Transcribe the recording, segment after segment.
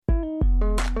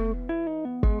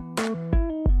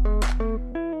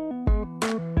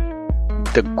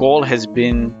the goal has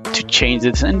been to change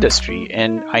this industry.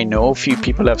 And I know a few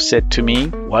people have said to me,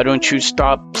 why don't you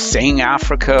stop saying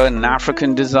Africa and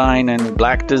African design and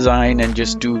black design and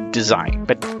just do design?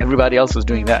 But everybody else is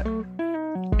doing that.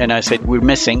 And I said, we're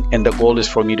missing, and the goal is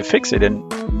for me to fix it. And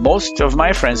most of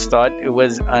my friends thought it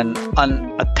was an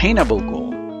unattainable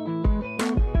goal.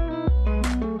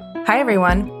 Hi,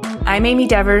 everyone. I'm Amy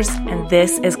Devers, and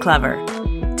this is Clever.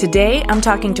 Today, I'm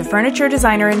talking to furniture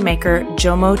designer and maker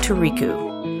Jomo Tariku.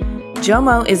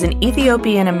 Jomo is an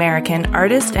Ethiopian-American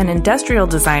artist and industrial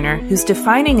designer who's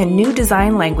defining a new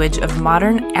design language of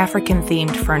modern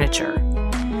African-themed furniture.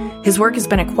 His work has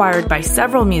been acquired by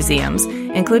several museums,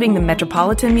 including the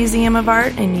Metropolitan Museum of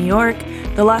Art in New York,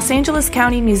 the Los Angeles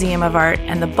County Museum of Art,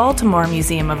 and the Baltimore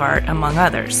Museum of Art, among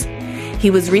others. He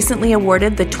was recently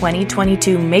awarded the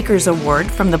 2022 Makers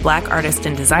Award from the Black Artists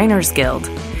and Designers Guild.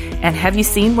 And have you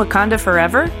seen Wakanda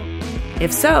Forever?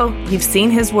 If so, you've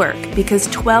seen his work, because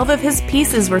 12 of his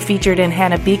pieces were featured in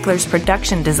Hannah Beechler's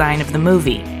production design of the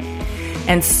movie.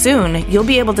 And soon, you'll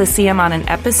be able to see him on an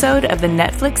episode of the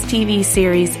Netflix TV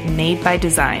series Made by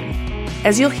Design.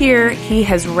 As you'll hear, he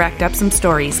has racked up some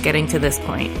stories getting to this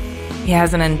point. He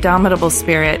has an indomitable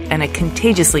spirit and a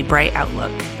contagiously bright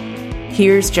outlook.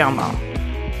 Here's Jomo.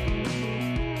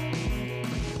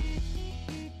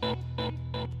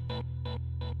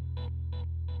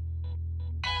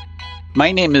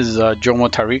 My name is Jomo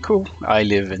Tariku. I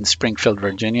live in Springfield,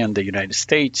 Virginia, in the United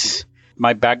States.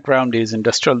 My background is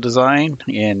industrial design,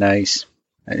 and I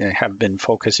have been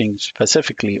focusing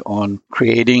specifically on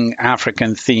creating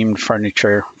African-themed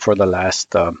furniture for the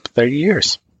last 30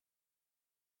 years.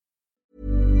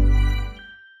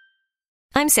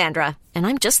 I'm Sandra, and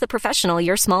I'm just the professional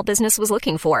your small business was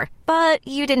looking for. But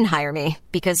you didn't hire me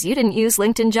because you didn't use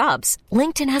LinkedIn Jobs.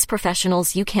 LinkedIn has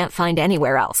professionals you can't find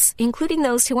anywhere else, including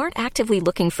those who aren't actively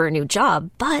looking for a new job,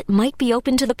 but might be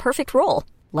open to the perfect role,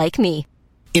 like me.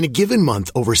 In a given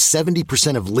month, over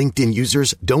 70% of LinkedIn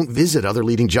users don't visit other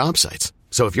leading job sites.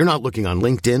 So if you're not looking on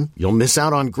LinkedIn, you'll miss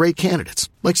out on great candidates,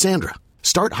 like Sandra.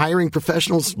 Start hiring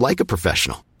professionals like a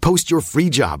professional. Post your free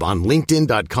job on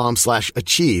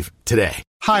linkedin.com/achieve today.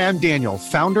 Hi, I'm Daniel,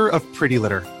 founder of Pretty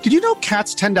Litter. Did you know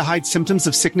cats tend to hide symptoms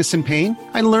of sickness and pain?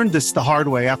 I learned this the hard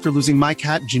way after losing my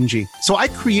cat, Gingy. So I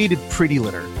created Pretty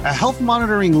Litter, a health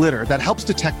monitoring litter that helps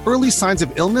detect early signs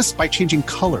of illness by changing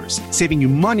colors, saving you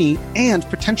money and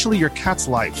potentially your cat's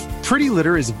life. Pretty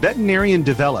Litter is veterinarian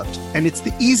developed, and it's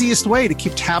the easiest way to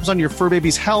keep tabs on your fur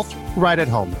baby's health right at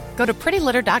home. Go to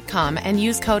prettylitter.com and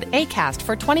use code ACAST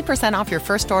for 20% off your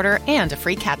first order and a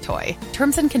free cat toy.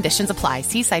 Terms and conditions apply.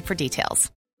 See site for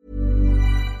details.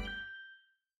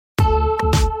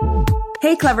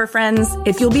 Hey, Clever friends.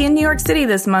 If you'll be in New York City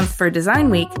this month for Design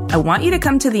Week, I want you to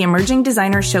come to the Emerging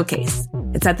Designer Showcase.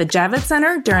 It's at the Javits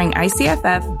Center during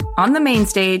ICFF on the main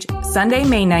stage, Sunday,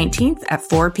 May 19th at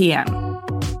 4 p.m.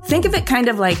 Think of it kind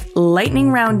of like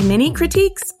lightning round mini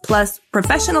critiques plus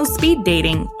professional speed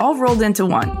dating all rolled into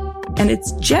one. And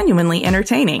it's genuinely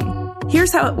entertaining.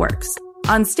 Here's how it works.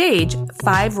 On stage,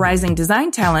 5 rising design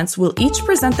talents will each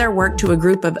present their work to a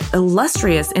group of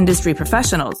illustrious industry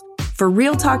professionals for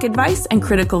real talk advice and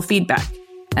critical feedback.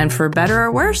 And for better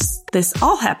or worse, this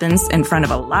all happens in front of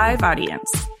a live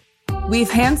audience. We've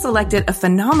hand-selected a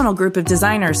phenomenal group of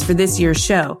designers for this year's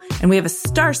show, and we have a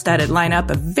star-studded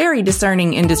lineup of very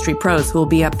discerning industry pros who will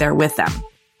be up there with them.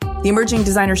 The Emerging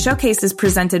Designer Showcase is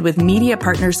presented with media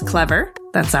partners Clever,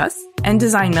 that's us, and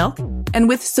Design Milk, and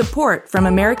with support from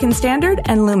American Standard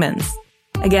and Lumens.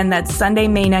 Again, that's Sunday,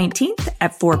 May 19th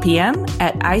at 4 p.m.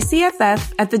 at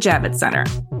ICFF at the Javits Center.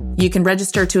 You can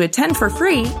register to attend for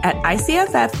free at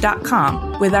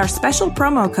icff.com with our special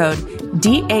promo code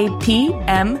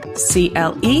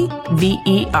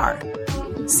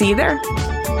DAPMCLEVER. See you there.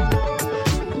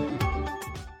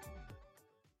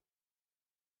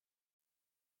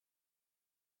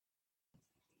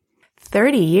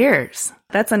 "30 years.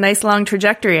 That's a nice long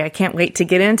trajectory. I can't wait to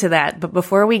get into that. But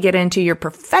before we get into your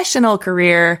professional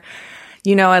career,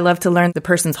 you know I love to learn the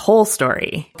person's whole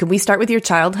story. Could we start with your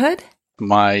childhood?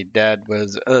 My dad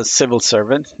was a civil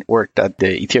servant, worked at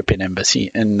the Ethiopian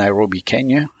embassy in Nairobi,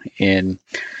 Kenya. And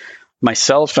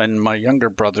myself and my younger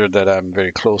brother that I'm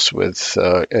very close with,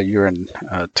 a year and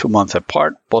 2 months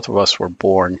apart, both of us were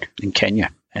born in Kenya.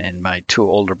 And my 2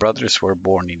 older brothers were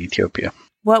born in Ethiopia.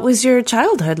 What was your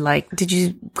childhood like? Did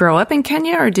you grow up in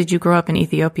Kenya or did you grow up in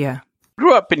Ethiopia?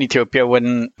 Grew up in Ethiopia.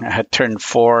 When I had turned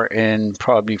 4 and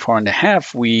probably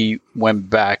 4.5, we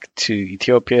went back to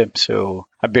Ethiopia. So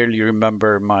I barely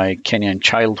remember my Kenyan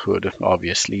childhood,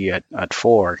 obviously, at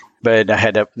 4. But I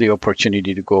had the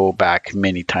opportunity to go back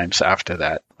many times after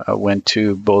that. I went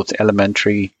to both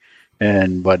elementary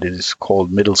and what is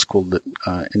called middle school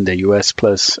in the U.S.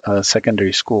 plus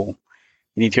secondary school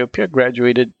in Ethiopia.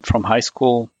 Graduated from high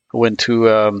school, went to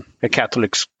a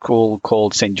Catholic school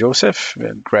called St. Joseph,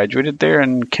 graduated there,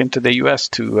 and came to the U.S.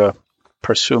 to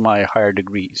pursue my higher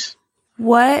degrees.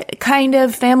 What kind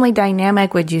of family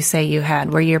dynamic would you say you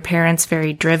had? Were your parents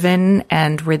very driven,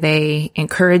 and were they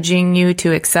encouraging you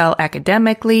to excel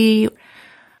academically?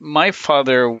 My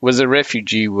father was a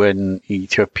refugee when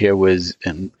Ethiopia was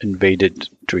invaded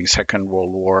during Second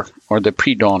World War, or the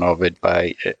pre-dawn of it,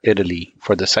 by Italy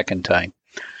for the second time.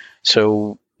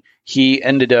 So he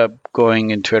ended up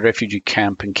going into a refugee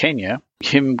camp in Kenya.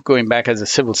 Him going back as a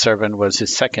civil servant was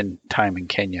his second time in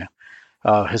Kenya.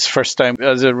 His first time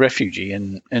as a refugee,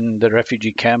 and in the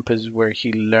refugee camp is where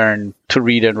he learned to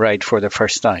read and write for the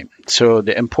first time. So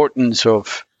the importance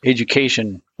of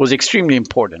education was extremely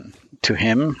important to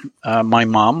him, my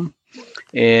mom,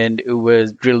 and it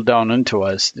was drilled down into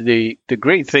us. The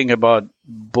great thing about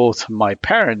both my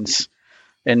parents,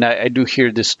 and I do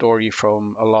hear this story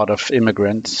from a lot of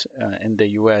immigrants in the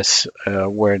U.S.,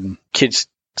 when kids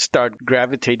start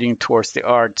gravitating towards the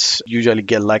arts, usually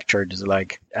get lectured. It's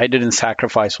like, I didn't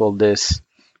sacrifice all this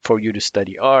for you to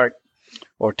study art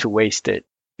or to waste it.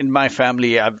 In my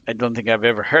family, I don't think I've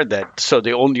ever heard that. So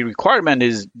the only requirement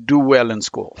is do well in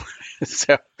school.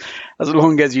 So as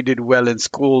long as you did well in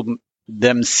school,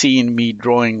 them seeing me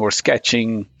drawing or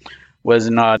sketching was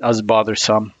not as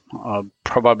bothersome.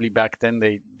 Probably back then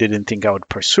they didn't think I would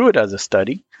pursue it as a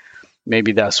study.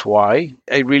 Maybe that's why.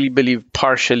 I really believe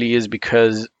partially is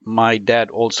because my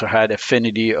dad also had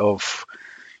affinity of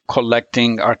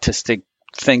collecting artistic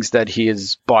things that he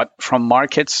has bought from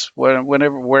markets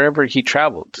wherever he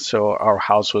traveled. So our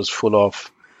house was full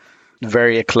of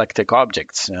very eclectic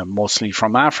objects, mostly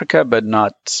from Africa, but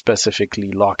not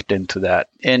specifically locked into that.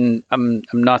 And I'm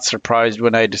not surprised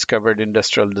when I discovered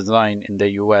industrial design in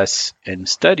the US and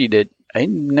studied it. I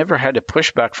never had a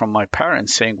pushback from my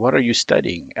parents saying, what are you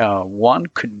studying? One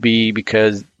could be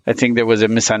because I think there was a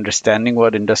misunderstanding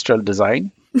what industrial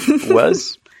design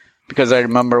was. Because I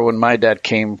remember when my dad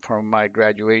came from my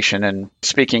graduation and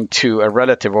speaking to a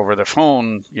relative over the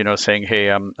phone, saying, hey,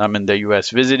 I'm in the U.S.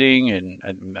 visiting.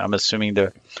 And I'm assuming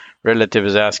the relative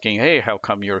is asking, hey, how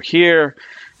come you're here?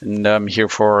 And I'm here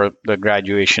for the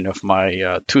graduation of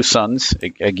my two sons.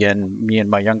 Again, me and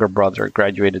my younger brother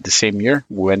graduated the same year.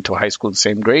 We went to high school, the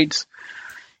same grades.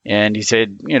 And he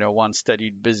said, one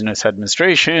studied business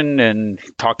administration. And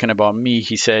talking about me,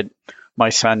 he said, my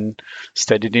son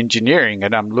studied engineering.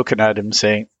 And I'm looking at him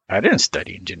saying, I didn't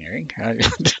study engineering. I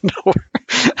didn't know.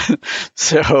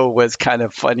 So it was kind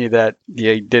of funny that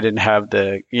he didn't have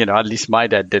the, at least my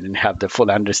dad didn't have the full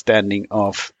understanding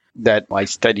of that I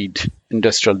studied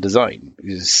industrial design.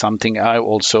 Is something I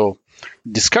also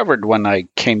discovered when I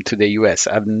came to the U.S.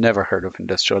 I've never heard of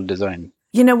industrial design.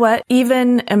 You know what?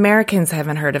 Even Americans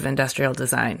haven't heard of industrial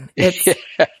design.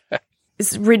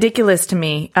 It's ridiculous to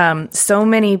me. So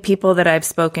many people that I've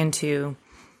spoken to,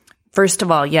 first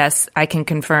of all, yes, I can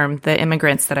confirm the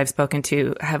immigrants that I've spoken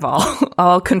to have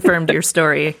all confirmed your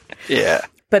story. Yeah.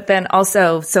 But then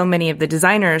also so many of the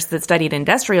designers that studied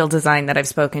industrial design that I've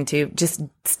spoken to just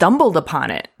stumbled upon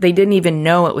it. They didn't even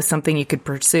know it was something you could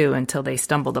pursue until they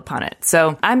stumbled upon it.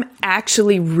 So I'm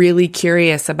actually really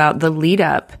curious about the lead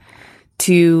up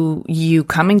to you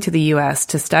coming to the U.S.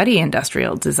 to study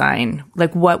industrial design.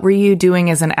 Like, what were you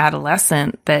doing as an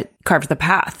adolescent that carved the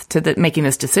path to making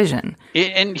this decision?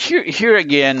 And here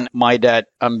again, my dad,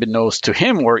 unbeknownst to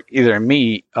him or either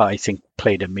me, I think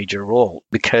played a major role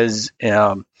because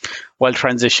while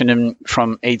transitioning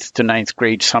from 8th to 9th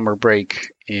grade summer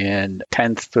break and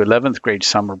 10th to 11th grade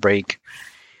summer break,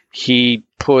 he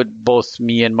put both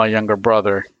me and my younger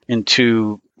brother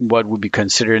into what would be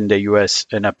considered in the U.S.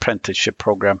 an apprenticeship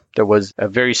program. There was a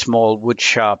very small wood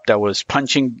shop that was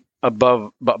punching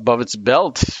above its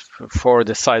belt for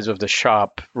the size of the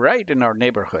shop right in our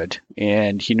neighborhood.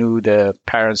 And he knew the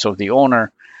parents of the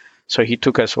owner. So he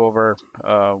took us over,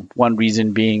 one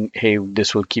reason being, hey,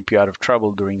 this will keep you out of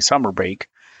trouble during summer break.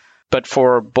 But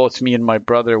for both me and my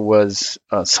brother was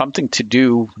something to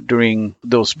do during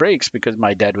those breaks because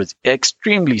my dad was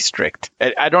extremely strict.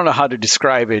 I don't know how to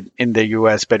describe it in the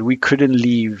U.S., but we couldn't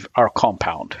leave our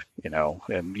compound.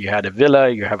 You had a villa,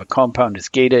 you have a compound, it's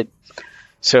gated.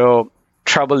 So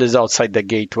trouble is outside the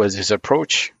gate was his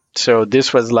approach. So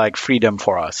this was like freedom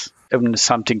for us. It was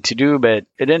something to do, but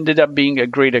it ended up being a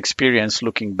great experience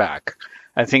looking back.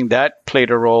 I think that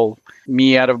played a role.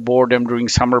 Me out of boredom during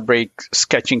summer break,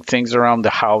 sketching things around the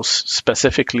house,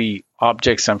 specifically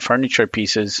objects and furniture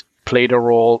pieces, played a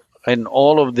role. and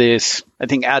all of this, I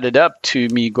think, added up to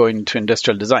me going into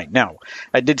industrial design. Now,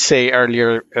 I did say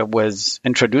earlier I was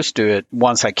introduced to it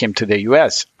once I came to the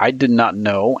U.S. I did not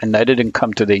know, and I didn't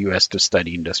come to the U.S. to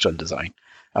study industrial design.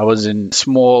 I was in a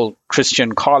small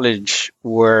Christian college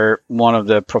where one of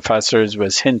the professors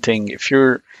was hinting, if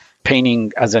you're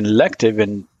painting as an elective,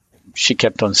 and she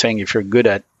kept on saying, if you're good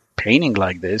at painting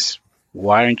like this,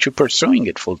 why aren't you pursuing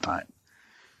it full time?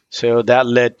 So that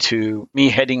led to me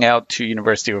heading out to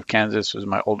University of Kansas with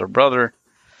my older brother,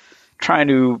 trying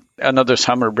to another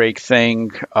summer break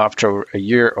thing after a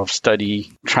year of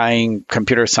study, trying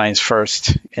computer science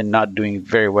first and not doing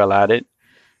very well at it.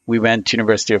 We went to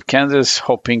University of Kansas,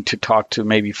 hoping to talk to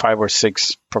maybe 5 or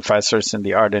 6 professors in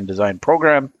the art and design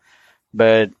program.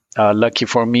 But lucky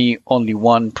for me, only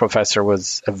one professor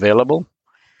was available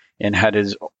and had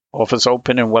his office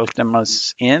open and welcomed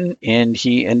us in. And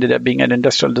he ended up being an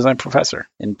industrial design professor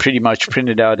and pretty much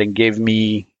printed out and gave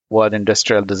me what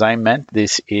industrial design meant.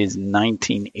 This is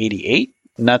 1988.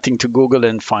 Nothing to Google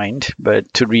and find,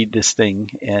 but to read this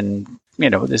thing. And,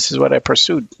 this is what I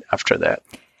pursued after that.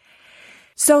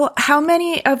 So how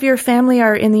many of your family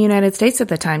are in the United States at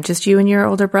the time? Just you and your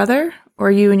older brother, or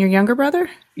you and your younger brother?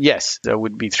 Yes, there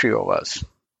would be 3 of us.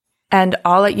 And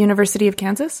all at University of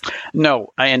Kansas?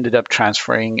 No, I ended up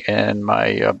transferring, and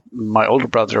my older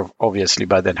brother obviously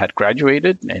by then had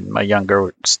graduated, and my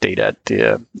younger stayed at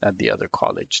the other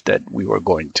college that we were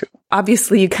going to.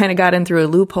 Obviously, you kind of got in through a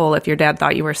loophole if your dad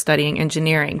thought you were studying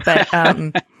engineering. But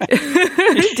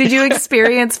did you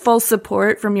experience full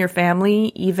support from your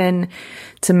family, even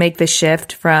to make the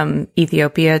shift from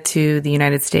Ethiopia to the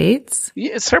United States?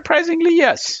 Yeah, surprisingly,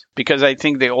 yes, because I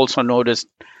think they also noticed,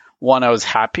 one, I was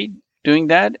happy doing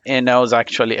that, and I was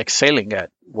actually excelling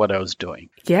at what I was doing.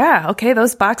 Yeah, okay,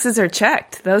 those boxes are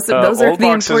checked. Those are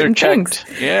the important things.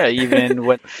 Yeah, even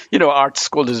when, art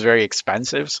school is very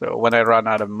expensive. So when I run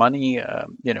out of money,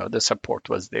 the support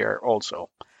was there also.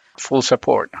 Full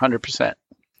support, 100%.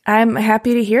 I'm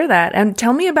happy to hear that. And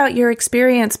tell me about your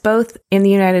experience both in the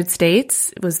United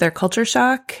States. Was there culture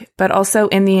shock, but also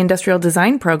in the industrial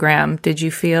design program? Did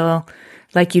you feel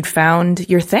like you'd found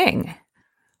your thing?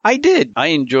 I did. I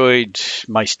enjoyed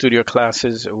my studio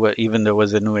classes, even though it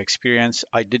was a new experience.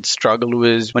 I did struggle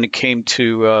with when it came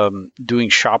to doing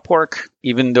shop work,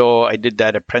 even though I did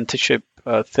that apprenticeship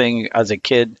thing as a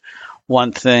kid.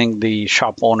 One thing the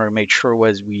shop owner made sure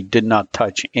was we did not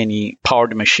touch any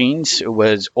powered machines. It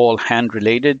was all hand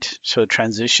related. So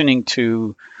transitioning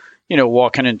to,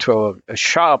 walking into a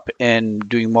shop and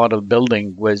doing model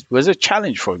building was a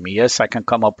challenge for me. Yes, I can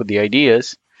come up with the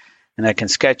ideas and I can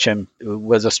sketch them. It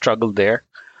was a struggle there.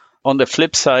 On the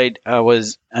flip side, I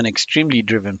was an extremely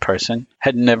driven person.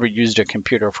 Had never used a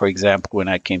computer, for example, when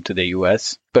I came to the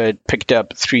US, but picked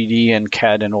up 3D and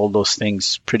CAD and all those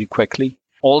things pretty quickly.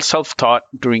 All self-taught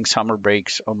during summer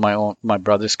breaks on my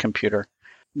brother's computer.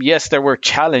 Yes, there were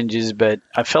challenges, but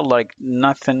I felt like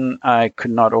nothing I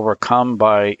could not overcome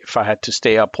if I had to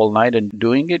stay up all night and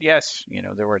doing it. Yes,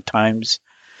 there were times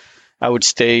I would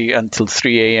stay until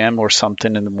 3 a.m. or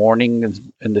something in the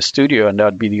morning in the studio, and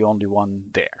I'd be the only one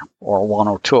there, or 1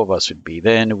 or 2 of us would be.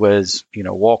 Then it was,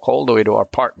 walk all the way to our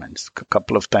apartments, a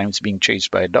couple of times being chased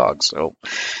by a dog. So,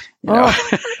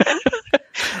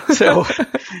 So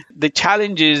the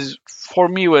challenges for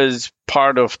me was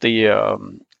part of the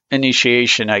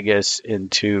initiation, I guess,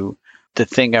 into the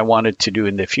thing I wanted to do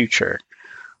in the future.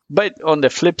 But on the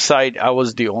flip side, I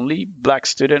was the only Black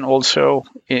student also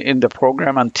in the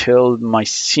program until my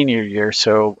senior year.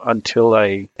 So until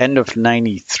end of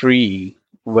 93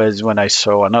 was when I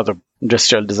saw another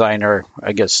industrial designer,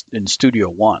 I guess, in Studio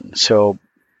One. So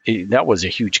that was a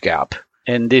huge gap.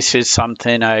 And this is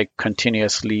something I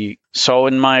continuously saw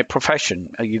in my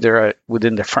profession, either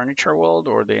within the furniture world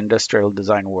or the industrial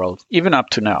design world, even up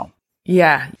to now.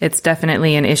 Yeah, it's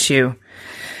definitely an issue.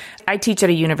 I teach at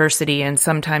a university, and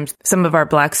sometimes some of our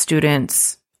Black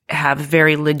students have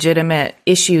very legitimate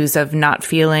issues of not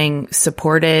feeling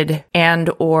supported and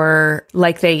or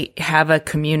like they have a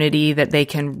community that they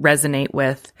can resonate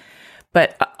with.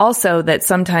 But also that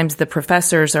sometimes the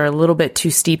professors are a little bit too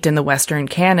steeped in the Western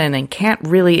canon and can't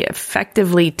really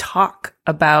effectively talk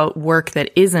about work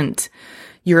that isn't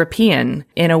European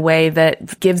in a way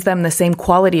that gives them the same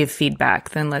quality of feedback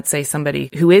than, let's say, somebody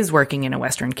who is working in a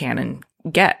Western canon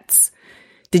gets.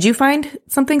 Did you find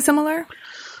something similar?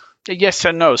 Yes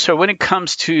and no. So when it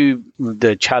comes to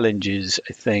the challenges,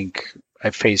 I think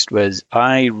I faced was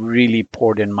I really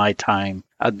poured in my time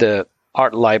at the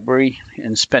art library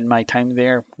and spent my time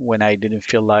there when I didn't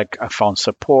feel like I found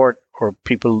support or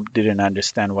people didn't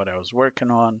understand what I was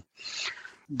working on.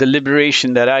 The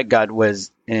liberation that I got was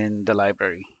in the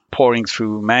library. pouring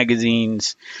through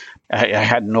magazines. I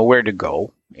had nowhere to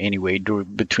go anyway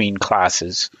between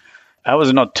classes. I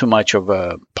was not too much of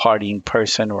a partying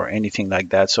person or anything like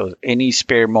that. So any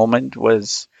spare moment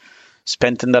was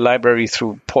spent in the library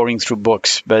pouring through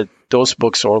books. But those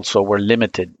books also were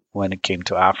limited when it came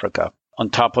to Africa. On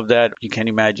top of that, you can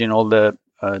imagine all the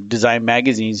design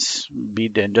magazines, be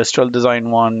it the industrial design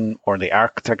one or the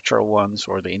architectural ones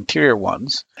or the interior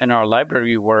ones. And our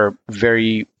library were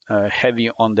very heavy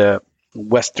on the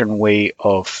Western way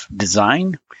of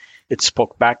design. It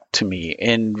spoke back to me.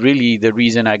 And really the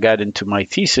reason I got into my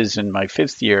thesis in my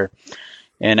 5th year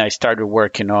and I started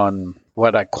working on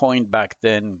what I coined back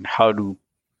then, how to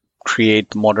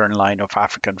create modern line of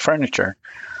African furniture,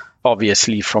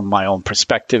 obviously from my own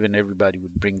perspective, and everybody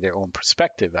would bring their own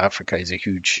perspective. Africa is a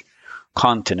huge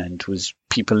continent with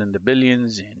people in the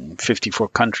billions in 54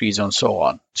 countries and so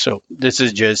on. So this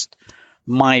is just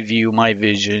my view, my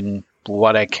vision,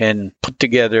 what I can put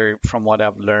together from what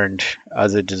I've learned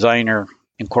as a designer,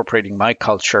 incorporating my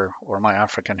culture or my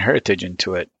African heritage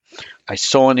into it. I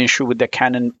saw an issue with the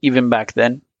Canon even back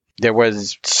then. There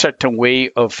was a certain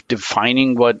way of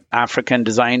defining what African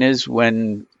design is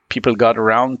when people got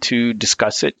around to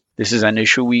discuss it. This is an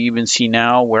issue we even see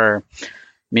now where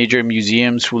major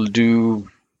museums will do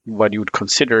what you would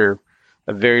consider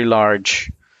a very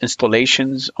large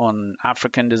installations on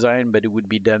African design, but it would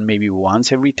be done maybe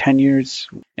once every 10 years.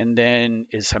 And then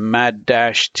it's a mad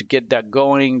dash to get that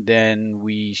going. Then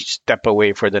we step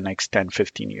away for the next 10,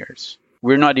 15 years.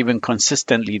 We're not even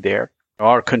consistently there.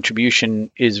 Our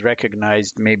contribution is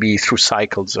recognized maybe through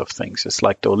cycles of things. It's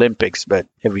like the Olympics, but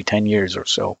every 10 years or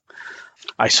so.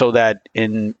 I saw that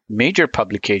in major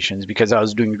publications because I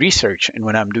was doing research. And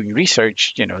when I'm doing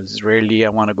research, it's rarely I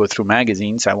want to go through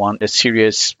magazines. I want a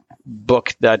serious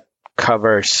book that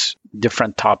covers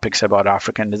different topics about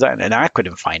African design. And I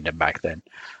couldn't find them back then.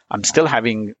 I'm still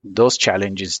having those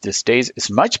challenges these days. It's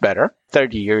much better.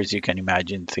 30 years, you can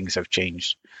imagine things have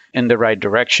changed in the right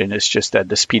direction. It's just that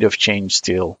the speed of change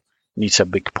still needs a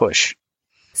big push.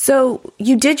 So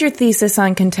you did your thesis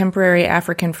on contemporary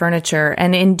African furniture.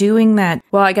 And in doing that,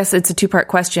 well, I guess it's a two-part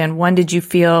question. One, did you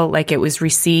feel like it was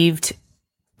received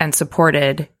and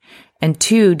supported? And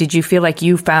two, did you feel like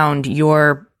you found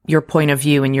your point of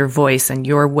view and your voice and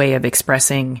your way of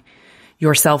expressing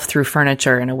yourself through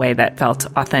furniture in a way that felt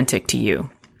authentic to you?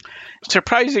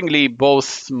 Surprisingly,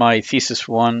 both my thesis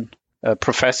one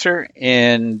professor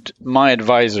and my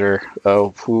advisor,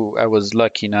 who I was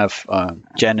lucky enough,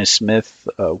 Janice Smith,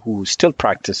 who still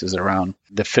practices around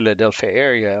the Philadelphia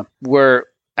area, were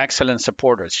excellent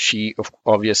supporters. She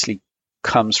obviously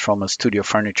comes from a studio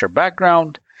furniture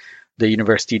background. The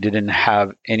university didn't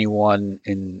have anyone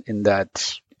in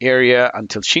that area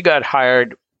until she got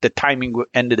hired. The timing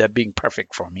ended up being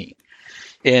perfect for me.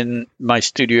 In my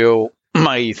studio,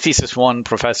 my thesis one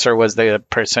professor was the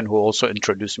person who also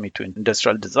introduced me to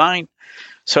industrial design.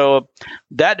 So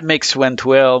that mix went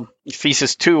well.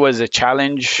 Thesis two was a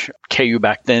challenge. KU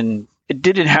back then, it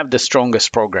didn't have the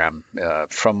strongest program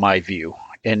from my view.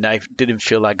 And I didn't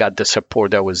feel I got the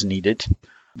support that was needed.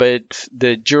 But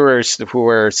the jurors who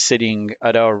were sitting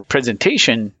at our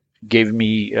presentation gave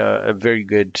me a very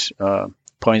good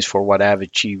points for what I've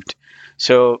achieved.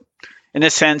 So in a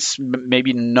sense,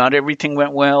 maybe not everything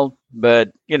went well,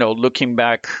 but, looking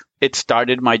back, it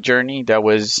started my journey. That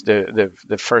was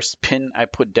the first pin I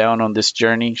put down on this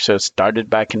journey. So it started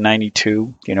back in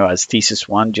 92, as thesis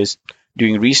one, just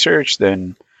doing research,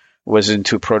 then was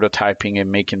into prototyping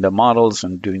and making the models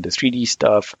and doing the 3D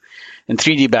stuff. And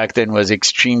 3D back then was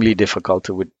extremely difficult.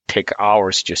 It would take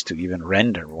hours just to even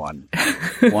render one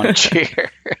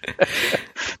chair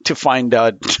to find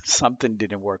out something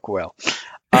didn't work well.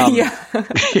 Yeah.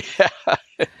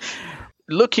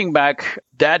 Looking back,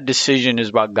 that decision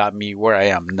is what got me where I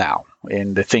am now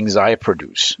in the things I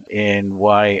produce, and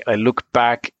why I look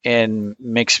back and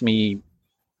makes me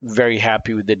very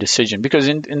happy with the decision. Because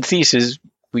in thesis,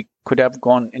 we could have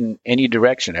gone in any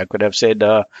direction. I could have said,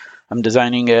 I'm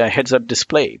designing a heads-up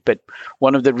display. But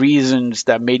one of the reasons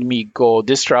that made me go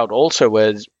this route also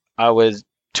was I was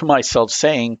to myself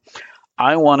saying,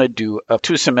 I want to do a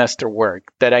 2-semester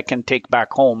work that I can take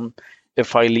back home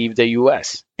if I leave the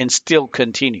U.S. and still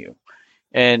continue.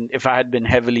 And if I had been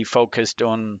heavily focused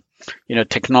on,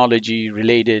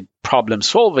 technology-related problem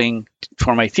solving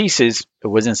for my thesis, it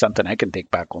wasn't something I can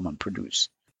take back home and produce.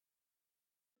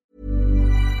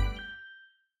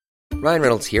 Ryan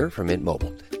Reynolds here from Mint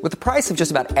Mobile. With the price of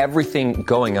just about everything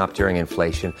going up during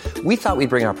inflation, we thought we'd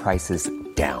bring our prices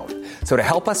down. So to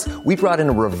help us, we brought in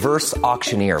a reverse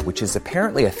auctioneer, which is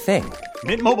apparently a thing.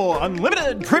 Mint Mobile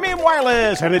Unlimited Premium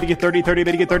Wireless. How to get 30, 30,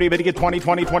 bit to get 30, bit to get 20,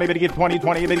 20, 20, bit to get 20,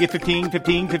 20, bit to get 15,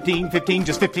 15, 15, 15,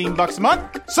 just $15 a month?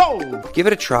 Sold! Give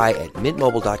it a try at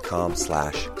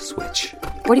mintmobile.com/switch.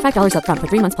 $45 up front for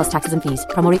 3 months plus taxes and fees.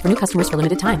 Promo rate for new customers for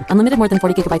limited time. Unlimited more than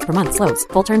 40 gigabytes per month. Slows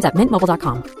full terms at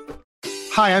mintmobile.com.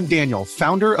 Hi, I'm Daniel,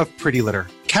 founder of Pretty Litter.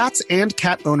 Cats and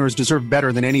cat owners deserve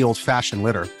better than any old-fashioned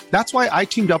litter. That's why I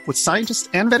teamed up with scientists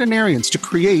and veterinarians to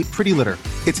create Pretty Litter.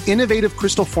 Its innovative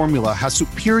crystal formula has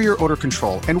superior odor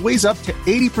control and weighs up to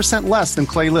 80% less than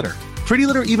clay litter. Pretty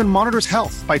Litter even monitors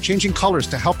health by changing colors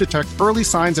to help detect early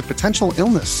signs of potential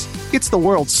illness. It's the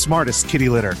world's smartest kitty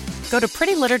litter. Go to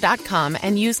prettylitter.com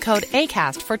and use code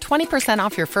ACAST for 20%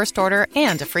 off your first order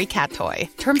and a free cat toy.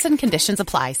 Terms and conditions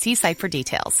apply. See site for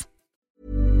details.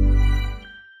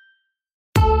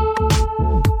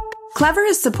 Clever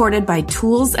is supported by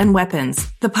Tools and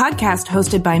Weapons, the podcast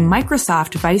hosted by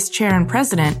Microsoft Vice Chair and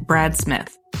President Brad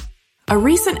Smith. A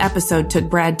recent episode took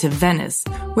Brad to Venice,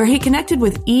 where he connected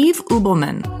with Yves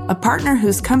Ubelman, a partner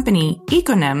whose company,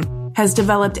 Econem, has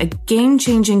developed a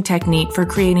game-changing technique for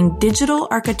creating digital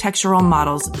architectural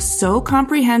models so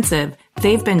comprehensive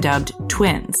they've been dubbed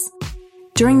twins.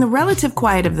 During the relative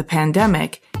quiet of the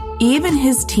pandemic, Yves and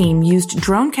his team used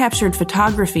drone-captured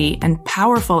photography and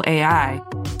powerful AI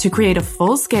to create a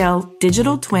full-scale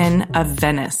digital twin of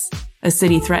Venice, a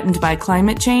city threatened by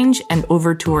climate change and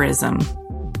over-tourism.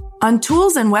 On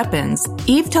Tools and Weapons,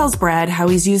 Yves tells Brad how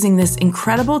he's using this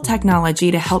incredible technology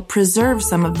to help preserve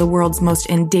some of the world's most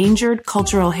endangered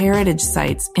cultural heritage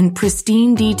sites in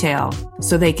pristine detail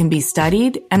so they can be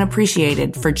studied and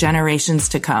appreciated for generations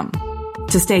to come.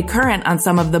 To stay current on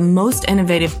some of the most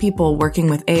innovative people working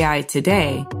with AI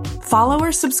today, follow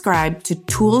or subscribe to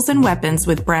Tools and Weapons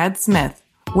with Brad Smith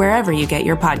wherever you get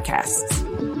your podcasts.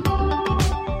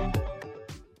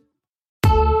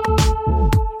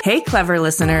 Hey, Clever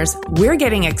listeners, we're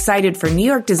getting excited for New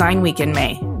York Design Week in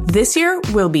May. This year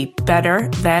will be better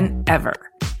than ever.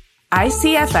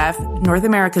 ICFF, North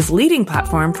America's leading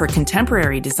platform for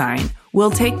contemporary design,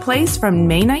 will take place from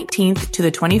May 19th to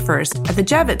the 21st at the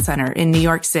Javits Center in New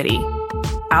York City.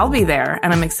 I'll be there,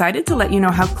 and I'm excited to let you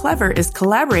know how Clever is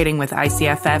collaborating with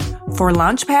ICFF for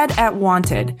Launchpad at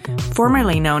Wanted,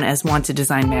 formerly known as Wanted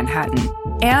Design Manhattan,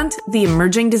 and the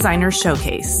Emerging Designers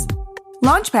Showcase.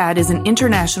 Launchpad is an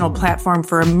international platform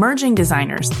for emerging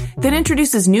designers that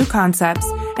introduces new concepts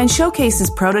and showcases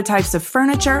prototypes of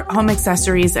furniture, home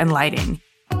accessories, and lighting.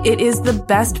 It is the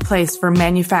best place for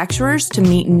manufacturers to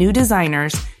meet new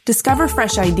designers, discover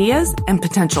fresh ideas, and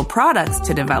potential products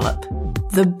to develop.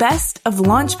 The best of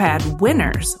Launchpad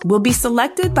winners will be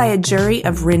selected by a jury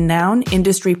of renowned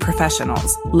industry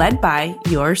professionals, led by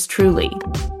yours truly.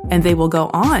 And they will go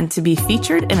on to be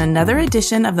featured in another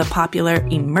edition of the popular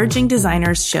Emerging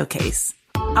Designers Showcase.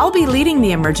 I'll be leading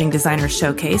the Emerging Designers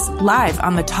Showcase live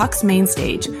on the Talks main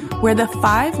stage, where the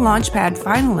 5 Launchpad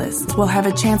finalists will have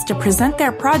a chance to present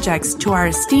their projects to our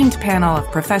esteemed panel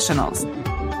of professionals.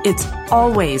 It's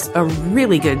always a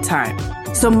really good time.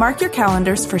 So mark your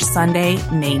calendars for Sunday,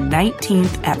 May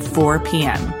 19th at 4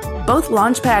 p.m. Both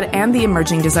Launchpad and the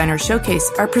Emerging Designer Showcase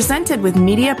are presented with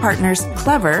media partners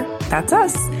Clever, that's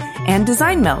us, and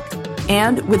Design Milk,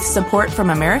 and with support from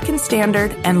American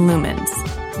Standard and Lumens.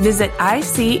 Visit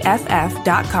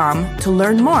ICFF.com to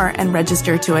learn more and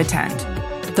register to attend.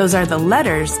 Those are the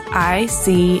letters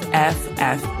ICFF.com.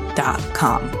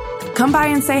 Come by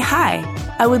and say hi.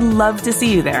 I would love to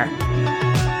see you there.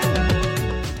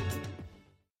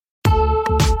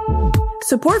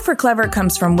 Support for Clever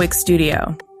comes from Wix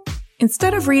Studio.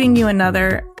 Instead of reading you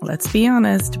another, let's be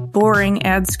honest, boring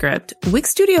ad script,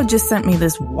 Wix Studio just sent me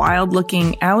this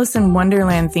wild-looking Alice in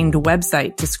Wonderland-themed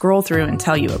website to scroll through and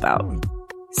tell you about.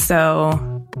 So,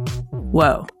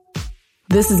 whoa.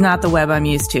 This is not the web I'm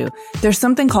used to. There's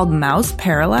something called mouse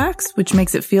parallax, which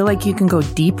makes it feel like you can go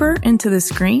deeper into the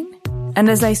screen. And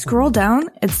as I scroll down,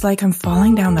 it's like I'm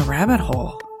falling down the rabbit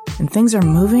hole. And things are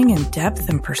moving in depth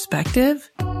and perspective.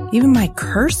 Even my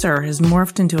cursor has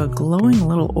morphed into a glowing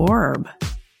little orb.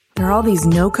 There are all these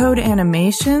no-code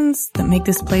animations that make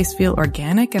this place feel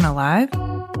organic and alive.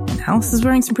 And Alice is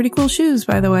wearing some pretty cool shoes,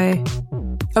 by the way.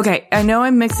 Okay, I know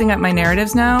I'm mixing up my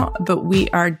narratives now, but we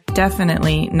are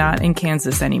definitely not in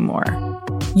Kansas anymore.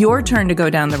 Your turn to go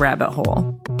down the rabbit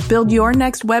hole. Build your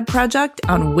next web project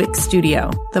on Wix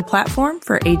Studio, the platform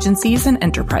for agencies and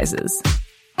enterprises.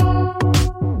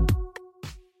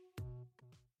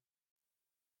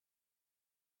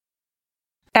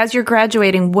 As you're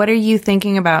graduating, what are you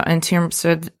thinking about in terms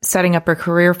of setting up a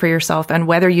career for yourself and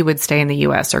whether you would stay in the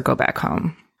U.S. or go back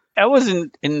home? I was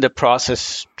in the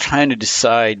process trying to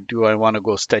decide, do I want to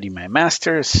go study my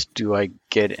master's? Do I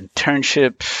get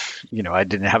internship? I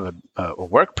didn't have a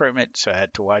work permit, so I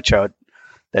had to watch out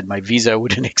that my visa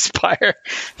wouldn't expire.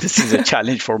 This is a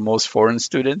challenge for most foreign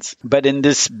students. But in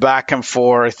this back and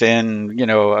forth and,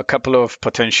 a couple of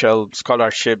potential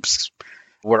scholarships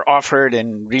were offered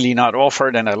and really not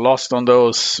offered, and I lost on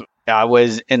those. I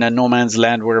was in a no man's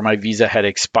land where my visa had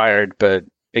expired, but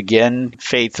again,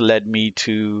 faith led me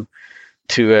to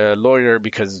a lawyer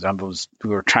because we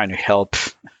were trying to help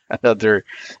another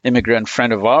immigrant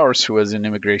friend of ours who was in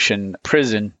immigration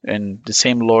prison. And the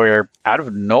same lawyer out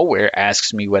of nowhere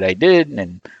asks me what I did,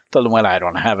 and told him, well, I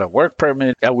don't have a work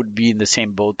permit. I would be in the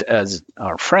same boat as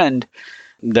our friend.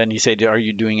 Then he said, are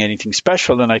you doing anything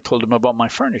special? And I told him about my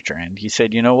furniture. And he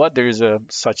said, you know what? There's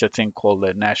such a thing called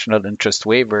a national interest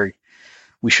waiver.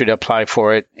 We should apply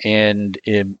for it. And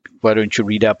why don't you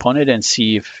read up on it and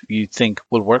see if you think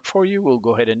will work for you? We'll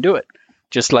go ahead and do it.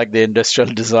 Just like the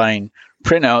industrial design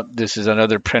printout, this is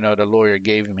another printout a lawyer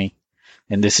gave me.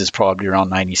 And this is probably around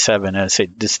 97. And I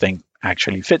said, this thing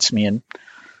actually fits me. And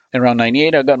around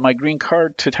 98, I got my green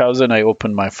card. 2000, I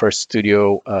opened my first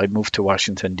studio. I moved to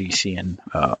Washington, D.C. and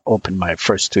opened my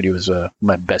first studio with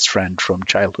my best friend from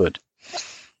childhood.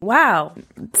 Wow.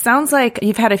 Sounds like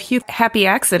you've had a few happy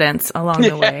accidents along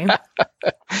the way.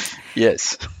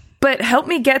 Yes. But help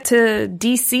me get to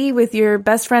D.C. with your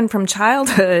best friend from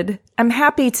childhood. I'm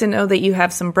happy to know that you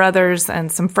have some brothers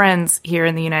and some friends here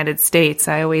in the United States.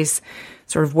 I always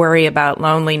sort of worry about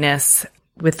loneliness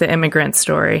with the immigrant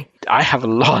story. I have a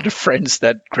lot of friends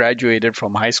that graduated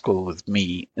from high school with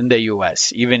me in the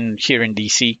U.S., even here in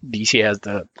D.C. D.C. has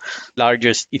the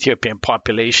largest Ethiopian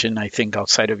population, I think,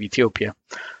 outside of Ethiopia.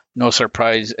 No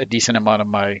surprise, a decent amount of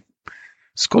my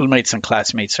schoolmates and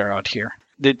classmates are out here.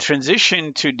 The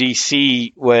transition to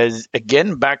D.C. was,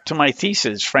 again, back to my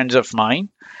thesis. Friends of mine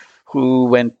who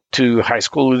went to high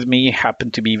school with me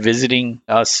happened to be visiting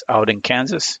us out in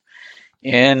Kansas.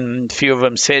 And a few of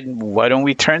them said, why don't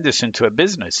we turn this into a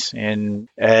business? And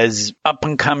as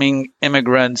up-and-coming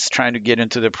immigrants trying to get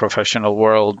into the professional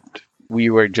world,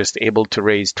 we were just able to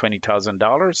raise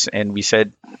 $20,000. And we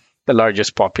said the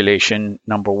largest population,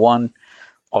 number one,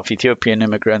 of Ethiopian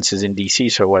immigrants is in D.C.,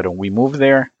 so why don't we move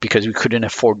there? Because we couldn't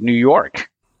afford New York.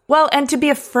 Well, and to be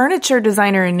a furniture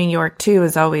designer in New York, too,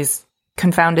 has always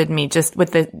confounded me, just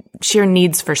with the sheer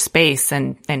needs for space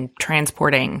and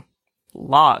transporting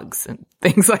logs and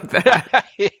things like that.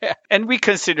 Yeah. And we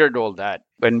considered all that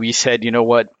when we said, you know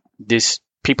what,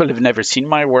 people have never seen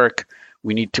my work.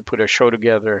 We need to put a show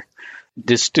together.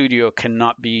 This studio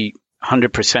cannot be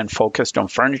 100% focused on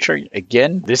furniture.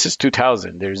 Again, this is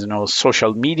 2000. There's no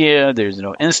social media. There's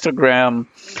no Instagram.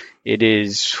 It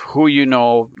is who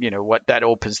what that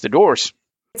opens the doors.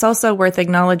 It's also worth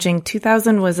acknowledging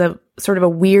 2000 was a sort of a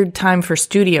weird time for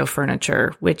studio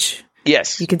furniture, which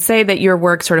yes, you could say that your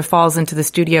work sort of falls into the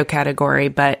studio category,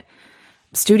 but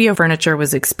studio furniture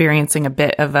was experiencing a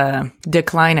bit of a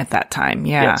decline at that time.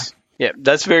 Yeah. Yes. Yeah,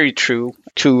 that's very true.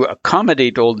 To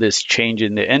accommodate all this change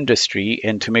in the industry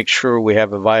and to make sure we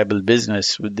have a viable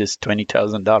business with this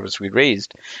 $20,000 we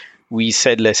raised, we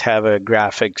said, let's have a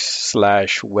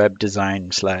graphics / web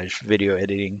design / video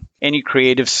editing. Any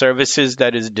creative services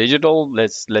that is digital,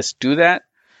 let's do that.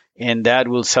 And that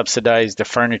will subsidize the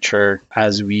furniture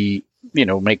as we,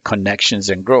 make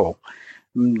connections and grow.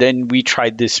 Then we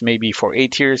tried this maybe for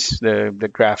 8 years. The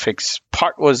graphics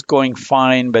part was going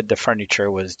fine, but the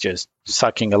furniture was just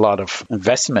sucking a lot of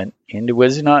investment, and it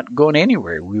was not going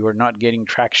anywhere. We were not getting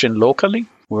traction locally.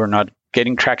 We were not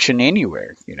getting traction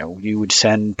anywhere. You would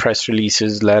send press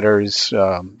releases, letters.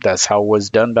 That's how it was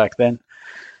done back then.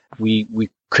 We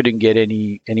couldn't get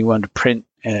anyone to print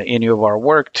any of our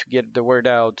work to get the word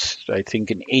out. I think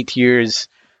in 8 years,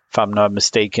 if I'm not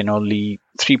mistaken, only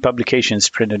 3 publications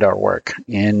printed our work,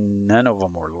 and none of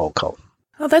them were local.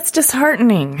 Oh, that's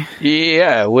disheartening.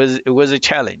 Yeah, it was a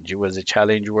challenge. It was a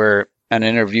challenge where an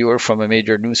interviewer from a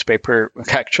major newspaper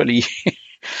actually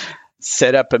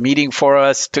set up a meeting for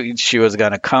us. She was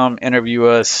going to come interview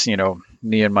us,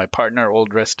 me and my partner all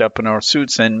dressed up in our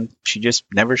suits, and she just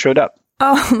never showed up.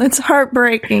 Oh, that's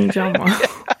heartbreaking, Jomo.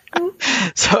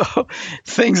 So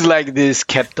things like this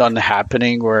kept on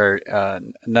happening where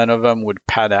none of them would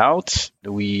pan out.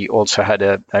 We also had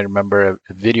I remember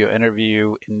a video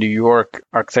interview in New York,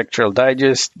 Architectural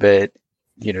Digest, but,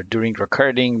 during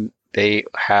recording, they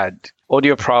had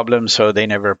audio problems, so they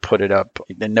never put it up.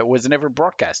 And it was never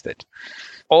broadcasted.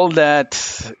 All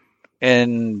that,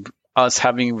 and us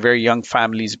having very young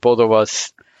families, both of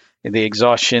us, the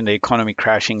exhaustion, the economy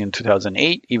crashing in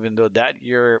 2008, even though that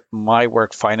year my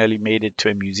work finally made it to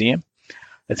a museum.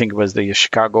 I think it was the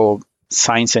Chicago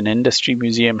Science and Industry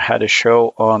Museum had a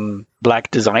show on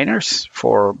Black designers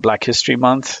for Black History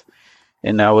Month.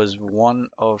 And I was one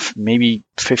of maybe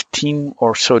 15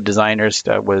 or so designers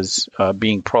that was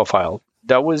being profiled.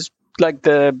 That was like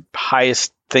the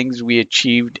highest things we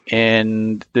achieved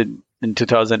in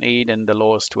 2008, and the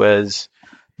lowest was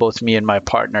both me and my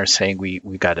partner saying we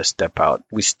got to step out.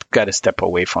 We got to step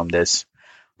away from this.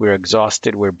 We're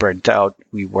exhausted. We're burnt out.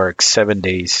 We work 7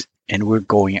 days, and we're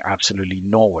going absolutely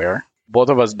nowhere. Both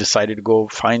of us decided to go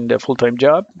find a full-time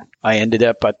job. I ended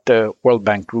up at the World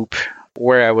Bank Group,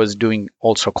 where I was doing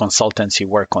also consultancy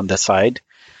work on the side,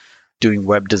 doing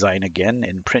web design again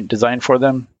and print design for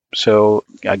them. So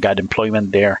I got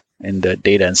employment there in the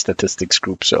data and statistics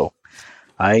group. So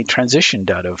I transitioned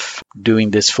out of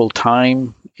doing this full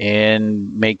time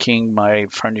and making my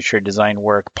furniture design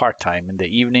work part-time in the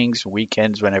evenings,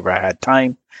 weekends, whenever I had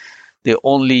time. The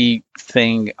only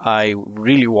thing I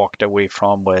really walked away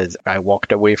from was I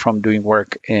walked away from doing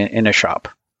work in a shop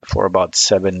for about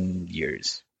 7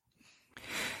 years.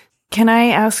 Can I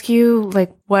ask you,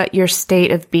 like, what your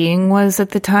state of being was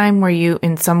at the time? Were you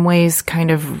in some ways kind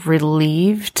of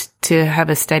relieved to have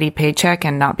a steady paycheck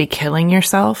and not be killing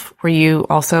yourself? Were you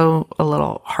also a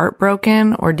little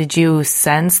heartbroken, or did you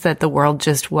sense that the world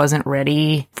just wasn't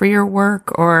ready for your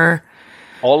work, or?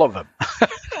 All of them.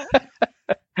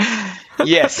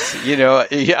 Yes,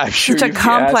 I'm sure. Such a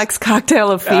complex cocktail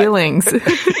of feelings.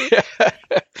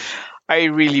 I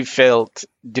really felt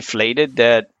deflated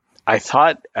that I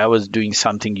thought I was doing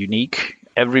something unique.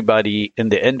 Everybody in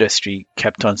the industry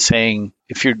kept on saying,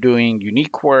 if you're doing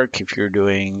unique work, if you're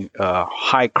doing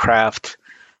high craft,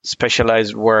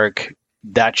 specialized work,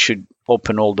 that should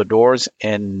open all the doors.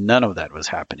 And none of that was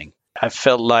happening. I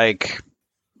felt like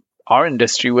our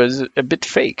industry was a bit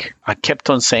fake. I kept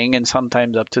on saying, and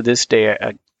sometimes up to this day,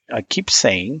 I keep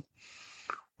saying,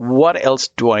 what else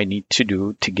do I need to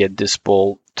do to get this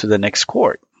ball to the next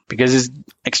court? Because it's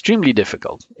extremely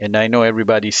difficult. And I know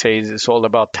everybody says it's all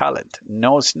about talent.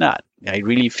 No, it's not. I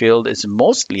really feel it's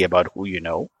mostly about who you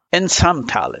know and some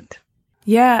talent.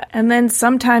 Yeah. And then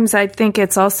sometimes I think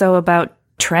it's also about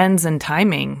trends and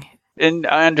timing. And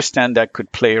I understand that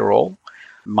could play a role.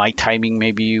 My timing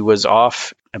maybe was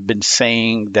off. I've been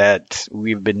saying that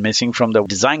we've been missing from the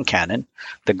design canon.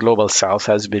 The Global South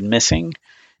has been missing.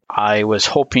 I was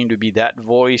hoping to be that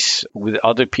voice with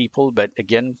other people, but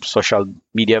again, social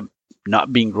media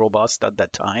not being robust at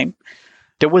that time,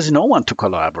 there was no one to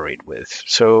collaborate with.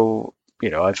 So,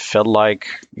 I felt like,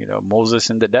 Moses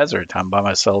in the desert. I'm by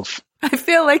myself. I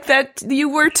feel like that you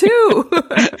were too.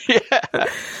 Yeah.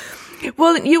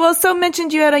 Well, you also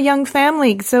mentioned you had a young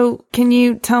family. So can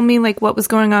you tell me what was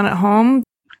going on at home?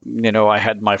 I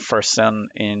had my first son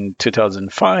in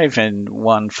 2005 and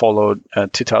one followed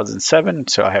 2007.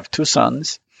 So I have two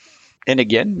sons. And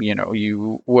again,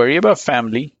 you worry about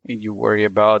family, you worry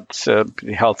about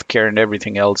healthcare and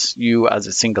everything else. You as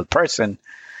a single person,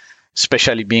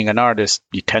 especially being an artist,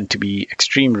 you tend to be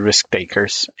extreme risk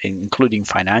takers, including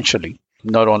financially,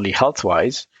 not only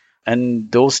health-wise.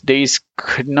 And those days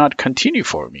could not continue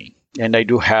for me. And I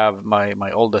do have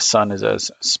my oldest son is a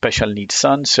special needs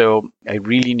son. So I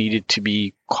really needed to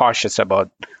be cautious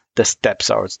about the steps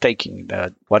I was taking,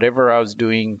 that whatever I was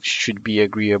doing should be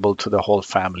agreeable to the whole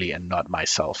family and not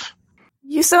myself.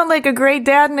 You sound like a great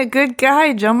dad and a good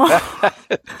guy, Jomo.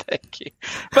 Thank you.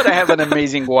 But I have an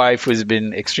amazing wife who's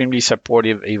been extremely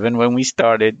supportive. Even when we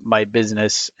started my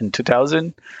business in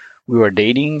 2000, we were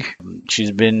dating.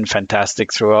 She's been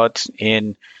fantastic throughout.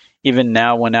 And even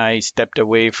now, when I stepped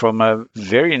away from a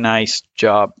very nice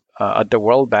job at the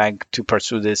World Bank to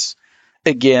pursue this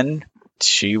again,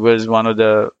 she was one of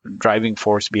the driving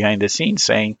force behind the scenes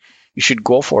saying, you should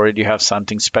go for it. You have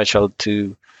something special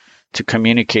to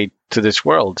communicate to this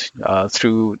world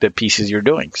through the pieces you're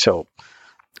doing. So,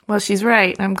 well, she's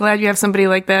right. I'm glad you have somebody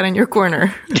like that in your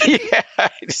corner. Yeah,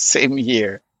 same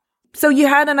here. So you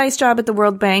had a nice job at the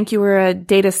World Bank. You were a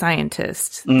data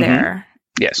scientist there.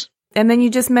 Yes. And then you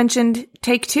just mentioned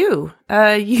Take Two.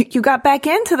 You got back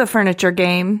into the furniture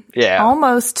game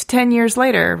almost 10 years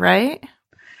later, right?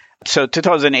 So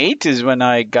 2008 is when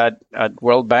I got at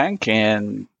World Bank,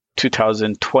 and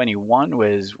 2021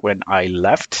 was when I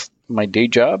left my day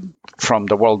job from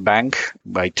the World Bank.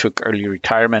 I took early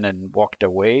retirement and walked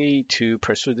away to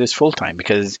pursue this full time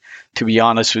because, to be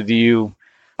honest with you,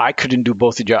 I couldn't do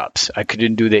both jobs. I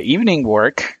couldn't do the evening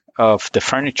work of the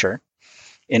furniture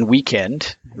and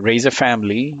weekend, raise a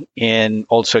family, and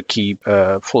also keep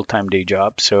a full-time day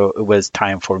job. So it was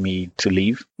time for me to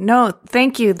leave. No,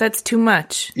 thank you. That's too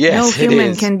much. Yes, no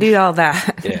human can do all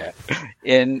that. Yeah.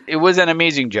 And it was an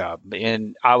amazing job.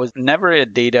 And I was never a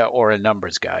data or a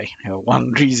numbers guy.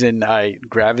 One reason I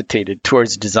gravitated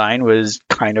towards design was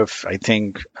kind of, I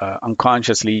think,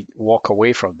 unconsciously walk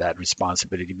away from that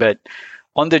responsibility. But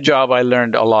on the job, I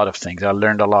learned a lot of things. I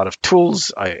learned a lot of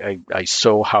tools. I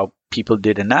saw how people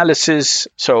did analysis.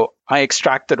 So I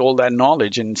extracted all that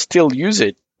knowledge and still use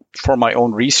it for my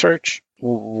own research.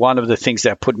 One of the things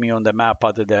that put me on the map,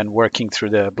 other than working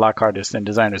through the Black Artists and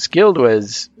Designers Guild,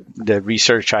 was the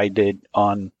research I did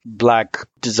on Black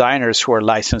designers who are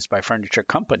licensed by furniture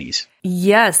companies.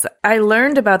 Yes, I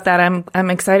learned about that.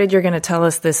 I'm excited you're going to tell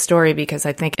us this story because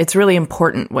I think it's really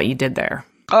important what you did there.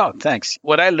 Oh, thanks.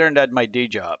 What I learned at my day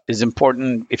job is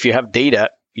important. If you have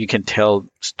data, you can tell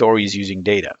stories using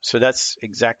data. So that's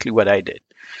exactly what I did.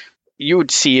 You would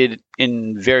see it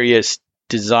in various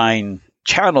design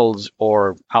channels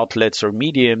or outlets or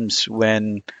mediums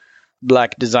when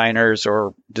Black designers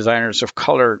or designers of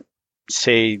color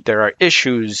say there are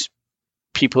issues.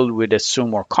 People would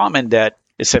assume or comment that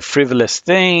it's a frivolous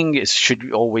thing. It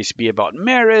should always be about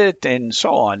merit and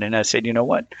so on. And I said, you know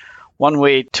what? One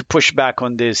way to push back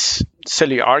on this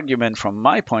silly argument from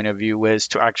my point of view was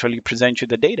to actually present you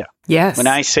the data. Yes. When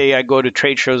I say I go to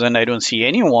trade shows and I don't see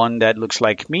anyone that looks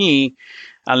like me,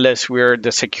 unless we're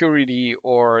the security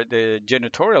or the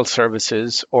janitorial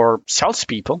services or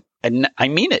salespeople, and I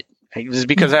mean it. It's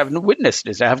because I've witnessed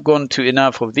this. I have gone to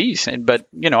enough of these. But,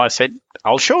 I said,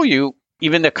 I'll show you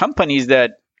even the companies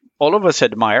that all of us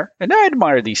admire. And I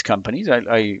admire these companies.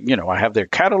 I have their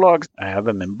catalogs. I have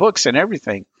them in books and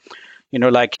everything.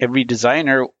 Like every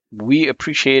designer, we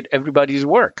appreciate everybody's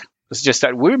work. It's just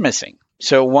that we're missing.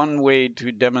 So one way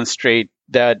to demonstrate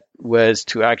that was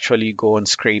to actually go and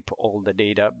scrape all the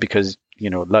data because,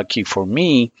 lucky for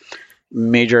me,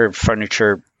 major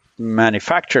furniture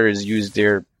manufacturers use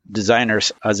their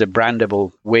designers as a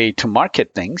brandable way to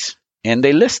market things, and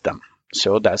they list them.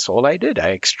 So that's all I did.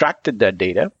 I extracted that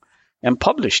data and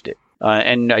published it.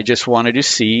 And I just wanted to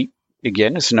see,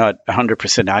 again, it's not a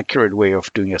 100% accurate way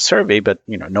of doing a survey, but,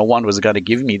 no one was going to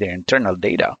give me their internal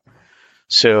data.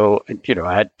 So,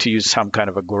 I had to use some kind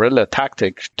of a guerrilla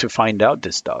tactic to find out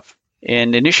this stuff.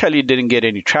 And initially it didn't get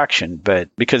any traction, but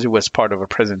because it was part of a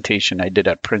presentation I did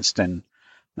at Princeton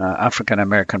African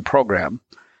American program,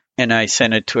 and I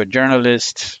sent it to a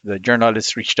journalist. The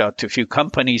journalist reached out to a few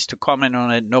companies to comment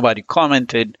on it. Nobody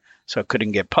commented, so it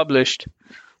couldn't get published.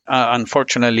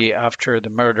 Unfortunately, after the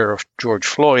murder of George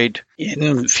Floyd,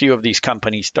 a few of these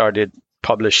companies started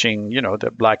publishing,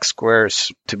 the black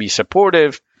squares to be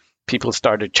supportive. People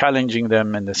started challenging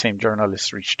them, and the same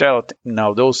journalists reached out.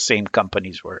 Now those same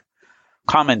companies were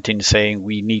commenting, saying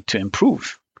we need to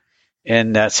improve.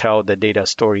 And that's how the data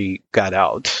story got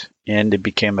out, and it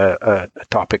became a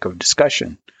topic of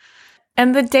discussion.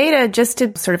 And the data, just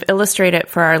to sort of illustrate it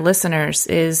for our listeners,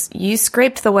 is you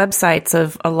scraped the websites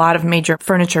of a lot of major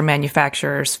furniture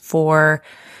manufacturers for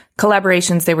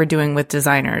collaborations they were doing with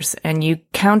designers. And you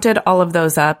counted all of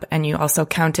those up, and you also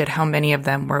counted how many of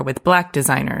them were with Black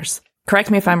designers.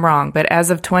 Correct me if I'm wrong, but as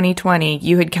of 2020,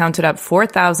 you had counted up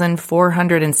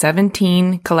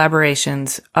 4,417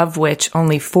 collaborations, of which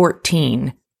only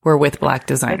 14 were with Black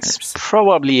designers. That's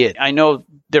probably it. I know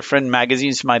different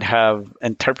magazines might have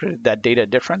interpreted that data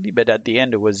differently, but at the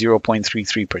end, it was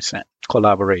 0.33%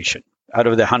 collaboration out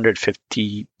of the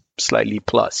 150 slightly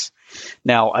plus.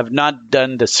 Now, I've not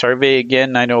done the survey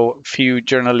again. I know a few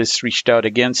journalists reached out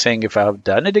again saying if I've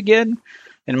done it again.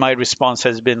 And my response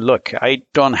has been, look, I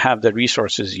don't have the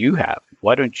resources you have.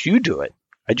 Why don't you do it?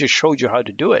 I just showed you how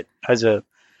to do it as a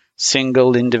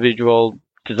single individual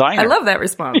designer. I love that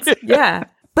response. Yeah.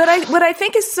 But what I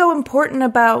think is so important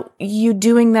about you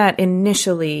doing that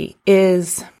initially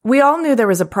is we all knew there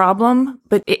was a problem,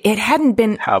 but it hadn't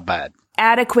been how bad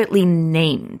adequately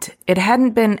named. It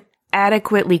hadn't been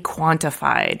adequately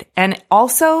quantified. And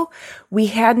also, we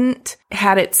hadn't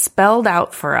had it spelled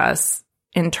out for us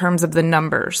in terms of the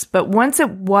numbers. But once it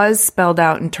was spelled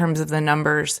out in terms of the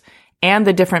numbers and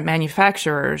the different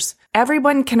manufacturers,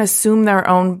 everyone can assume their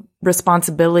own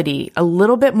responsibility a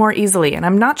little bit more easily. And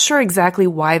I'm not sure exactly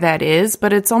why that is,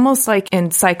 but it's almost like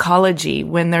in psychology,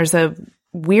 when there's a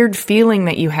weird feeling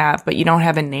that you have, but you don't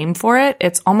have a name for it,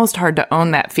 it's almost hard to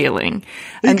own that feeling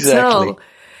until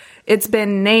it's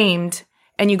been named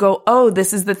and you go, oh,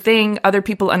 this is the thing. Other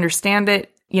people understand it.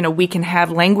 We can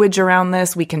have language around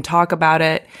this. We can talk about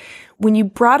it. When you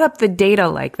brought up the data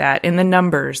like that in the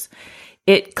numbers,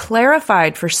 it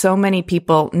clarified for so many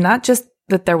people, not just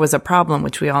that there was a problem,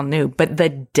 which we all knew, but the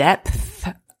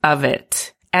depth of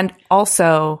it. And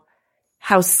also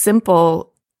how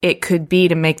simple it could be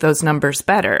to make those numbers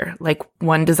better, like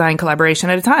one design collaboration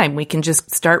at a time. We can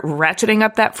just start ratcheting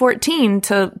up that 14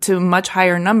 to a much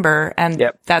higher number.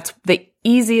 And that's the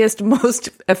easiest, most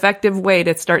effective way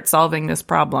to start solving this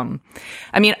problem.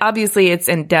 I mean, obviously it's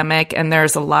endemic and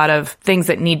there's a lot of things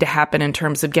that need to happen in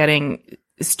terms of getting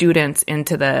students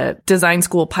into the design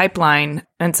school pipeline.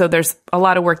 And so there's a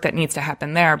lot of work that needs to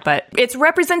happen there, but it's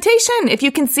representation. If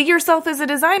you can see yourself as a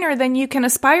designer, then you can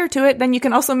aspire to it. Then you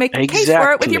can also make a case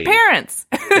for it with your parents.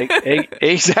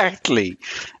 Exactly.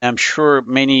 I'm sure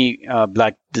many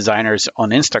Black designers on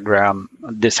Instagram,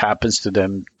 this happens to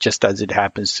them just as it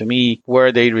happens to me,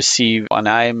 where they receive an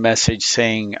iMessage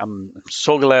saying, I'm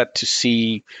so glad to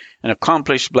see an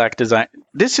accomplished Black designer.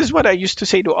 This is what I used to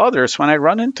say to others when I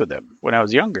run into them when I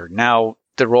was younger. Now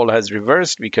the role has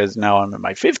reversed because now I'm in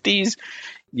my 50s.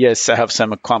 Yes, I have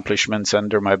some accomplishments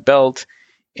under my belt.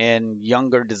 And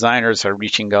younger designers are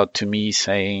reaching out to me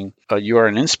saying, you are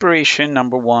an inspiration,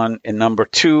 number one. And number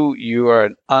two, you are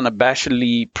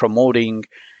unabashedly promoting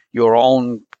your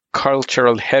own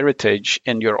cultural heritage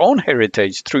and your own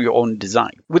heritage through your own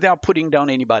design without putting down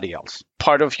anybody else.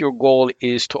 Part of your goal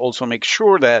is to also make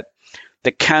sure that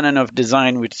the canon of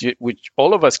design, which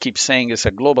all of us keep saying is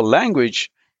a global language,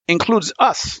 includes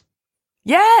us.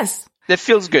 Yes. That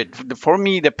feels good. For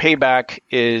me, the payback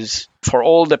is for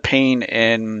all the pain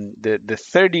and the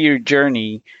 30-year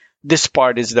journey. This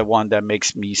part is the one that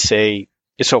makes me say,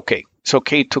 it's okay. It's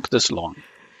okay it took this long.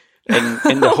 And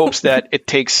in the hopes that it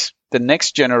takes the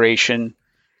next generation,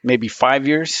 maybe 5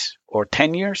 years or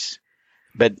 10 years.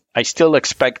 But I still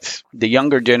expect the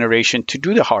younger generation to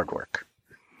do the hard work,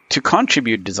 to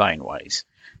contribute design-wise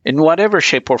in whatever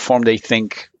shape or form they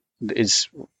think is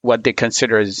what they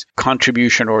consider as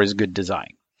contribution or as good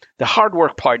design. The hard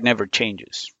work part never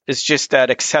changes. It's just that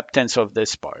acceptance of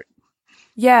this part.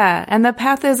 Yeah, and the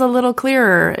path is a little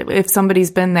clearer if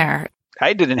somebody's been there.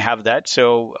 I didn't have that.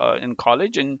 So in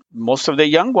college, and most of the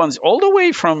young ones, all the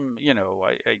way from,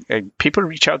 people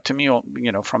reach out to me,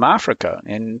 from Africa.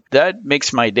 And that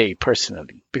makes my day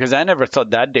personally, because I never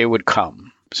thought that day would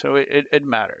come. So it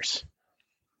matters.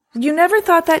 You never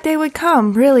thought that day would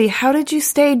come, really? How did you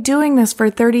stay doing this for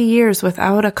 30 years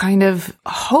without a kind of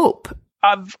hope?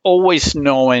 I've always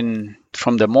known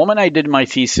from the moment I did my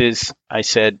thesis, I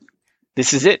said,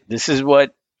 this is it. This is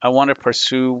what I want to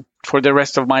pursue for the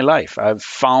rest of my life. I've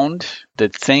found the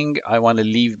thing I want to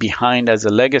leave behind as a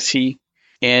legacy.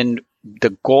 And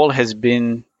the goal has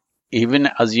been, even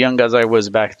as young as I was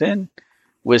back then,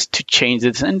 was to change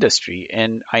this industry.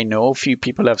 And I know a few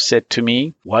people have said to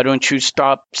me, why don't you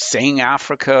stop saying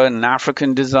Africa and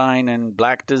African design and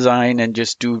Black design and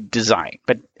just do design?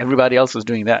 But everybody else is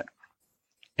doing that.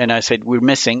 And I said, we're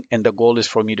missing, and the goal is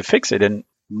for me to fix it. And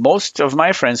most of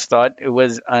my friends thought it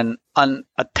was an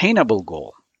unattainable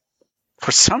goal.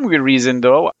 For some weird reason,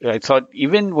 though, I thought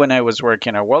even when I was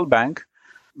working at World Bank,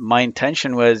 my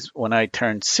intention was when I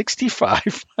turned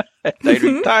 65 and I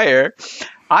retire,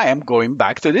 I am going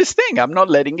back to this thing. I'm not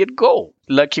letting it go.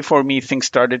 Lucky for me, things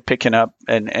started picking up.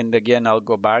 And again, I'll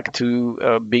go back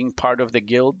to being part of the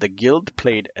guild. The guild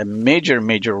played a major,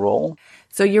 major role.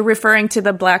 So you're referring to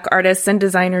the Black Artists and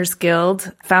Designers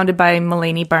Guild, founded by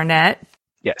Mulaney Barnett.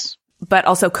 Yes. But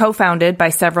also co-founded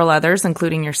by several others,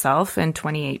 including yourself, in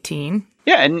 2018.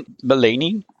 Yeah, and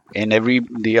Mulaney and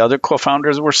the other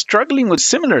co-founders were struggling with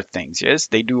similar things. Yes,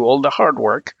 they do all the hard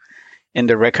work, and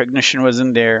the recognition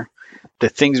wasn't there. The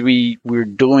things we were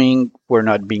doing were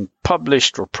not being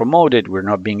published or promoted. We're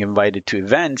not being invited to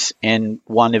events. And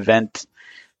one event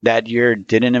that year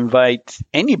didn't invite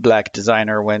any Black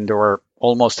designer when there were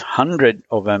almost 100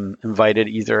 of them invited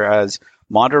either as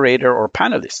moderator or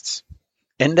panelists.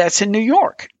 And that's in New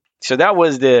York. So that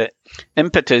was the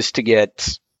impetus to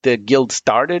get the guild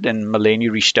started, and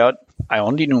Mulaney reached out. I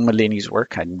only knew Mulaney's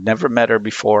work. I'd never met her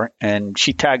before, and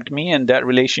she tagged me, and that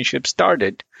relationship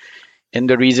started. And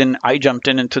the reason I jumped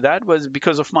into that was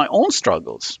because of my own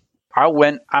struggles. I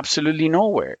went absolutely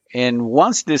nowhere. And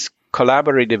once this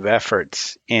collaborative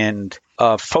efforts and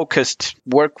focused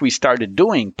work we started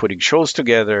doing, putting shows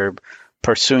together,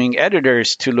 pursuing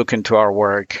editors to look into our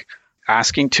work,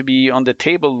 asking to be on the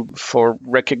table for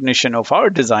recognition of our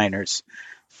designers,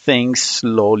 things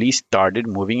slowly started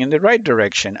moving in the right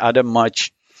direction at a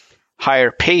much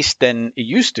higher pace than it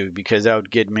used to, because I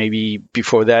would get maybe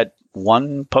before that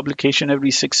one publication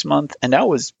every 6 months. And that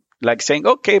was like saying,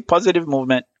 okay, positive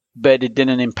movement, but it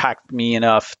didn't impact me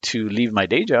enough to leave my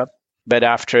day job. But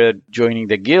after joining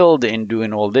the guild and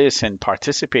doing all this and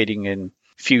participating in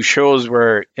a few shows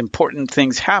where important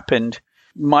things happened,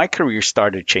 my career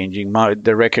started changing.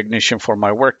 The recognition for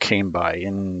my work came by.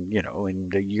 And, in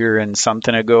the year and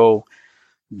something ago,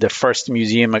 the first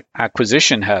museum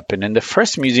acquisition happened. And the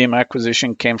first museum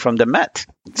acquisition came from the Met.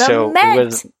 Met. It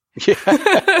was,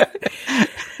 yeah.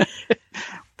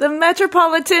 The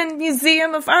Metropolitan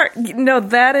Museum of Art. No,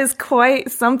 that is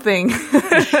quite something.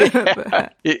 Yeah,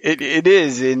 it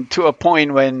is. And to a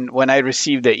point when I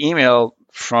received the email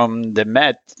from the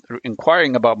Met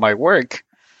inquiring about my work,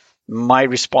 my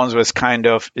response was kind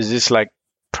of, is this like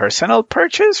personal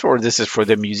purchase or this is for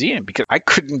the museum? Because I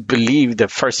couldn't believe the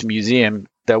first museum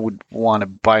that would want to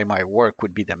buy my work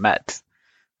would be the Met.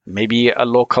 Maybe a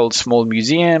local small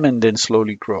museum and then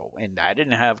slowly grow. And I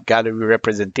didn't have gallery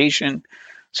representation.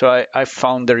 So I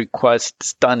found the request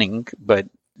stunning, but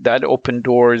that opened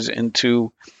doors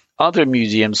into other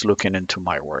museums looking into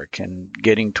my work and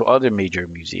getting to other major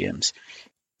museums.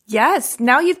 Yes.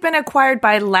 Now you've been acquired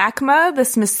by LACMA, the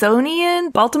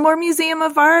Smithsonian, Baltimore Museum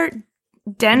of Art,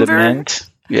 Denver. The Mint.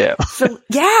 Yeah. So,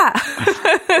 yeah.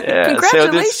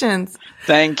 Congratulations.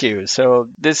 Thank you. So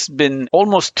this has been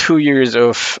almost 2 years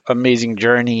of amazing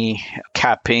journey,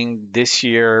 capping this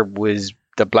year was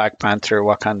the Black Panther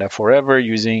Wakanda Forever,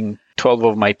 using 12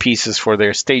 of my pieces for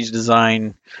their stage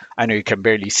design. I know you can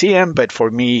barely see them, but for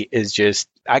me, it's just,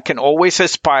 I can always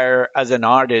aspire as an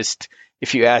artist.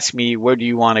 If you ask me, where do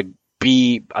you want to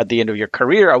be at the end of your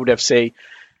career? I would have say,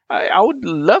 I would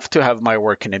love to have my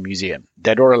work in a museum,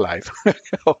 dead or alive.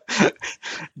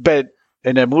 But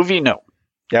in a movie, no,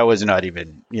 that was not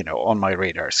even, on my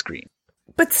radar screen.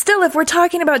 But still, if we're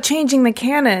talking about changing the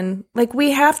canon, like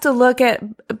we have to look at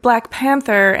Black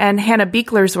Panther and Hannah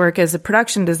Beechler's work as a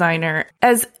production designer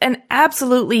as an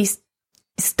absolutely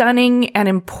stunning and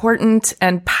important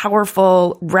and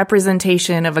powerful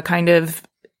representation of a kind of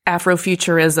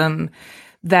Afrofuturism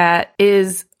that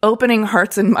is opening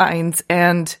hearts and minds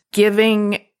and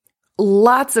giving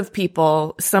lots of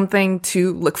people something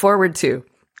to look forward to.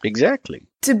 Exactly.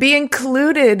 To be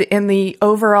included in the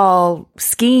overall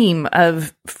scheme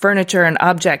of furniture and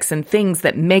objects and things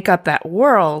that make up that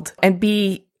world and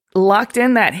be locked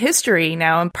in that history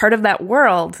now and part of that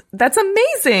world, that's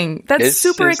amazing. That's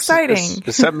super exciting.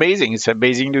 It's amazing. It's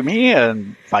amazing to me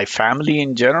and my family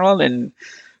in general and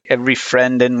every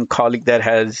friend and colleague that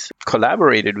has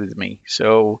collaborated with me.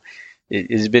 So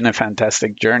it's been a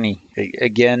fantastic journey.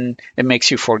 Again, it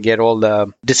makes you forget all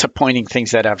the disappointing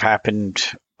things that have happened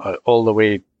all the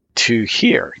way to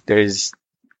here. There's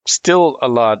still a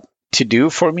lot to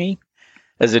do for me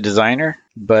as a designer,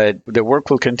 but the work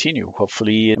will continue.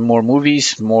 Hopefully more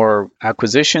movies, more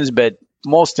acquisitions, but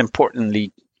most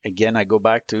importantly, again, I go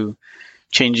back to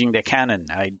changing the canon.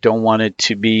 I don't want it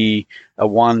to be a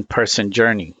one-person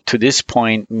journey. To this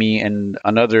point, me and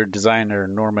another designer,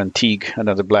 Norman Teague,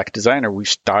 another Black designer, we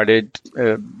started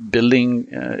building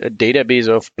a database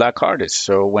of Black artists.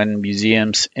 So when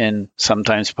museums and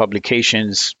sometimes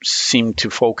publications seem to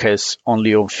focus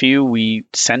only on few, we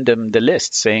send them the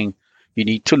list saying, you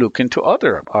need to look into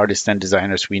other artists and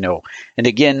designers we know. And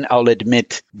again, I'll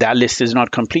admit that list is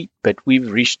not complete, but we've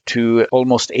reached to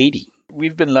almost 80.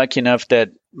 We've been lucky enough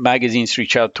that magazines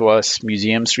reach out to us,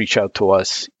 museums reach out to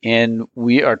us, and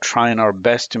we are trying our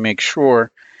best to make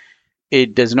sure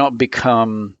it does not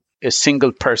become a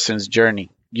single person's journey.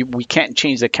 We can't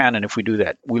change the canon if we do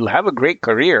that. We'll have a great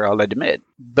career, I'll admit,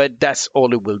 but that's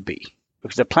all it will be.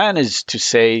 Because the plan is to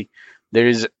say there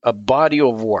is a body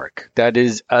of work that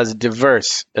is as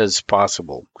diverse as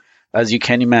possible, as you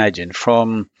can imagine,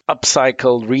 from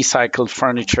upcycled, recycled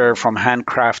furniture, from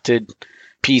handcrafted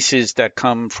pieces that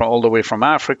come from all the way from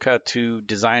Africa to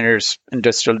designers,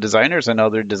 industrial designers and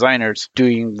other designers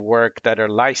doing work that are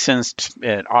licensed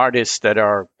and artists that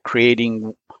are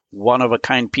creating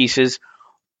one-of-a-kind pieces.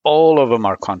 All of them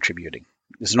are contributing.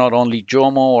 It's not only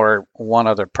Jomo or one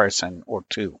other person or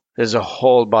two. There's a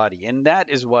whole body. And that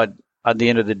is what, at the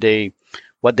end of the day,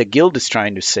 what the Guild is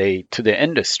trying to say to the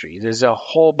industry. There's a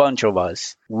whole bunch of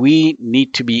us. We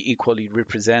need to be equally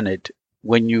represented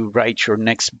when you write your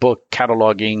next book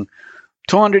cataloging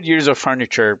 200 years of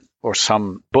furniture or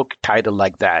some book title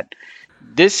like that.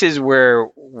 This is where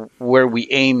we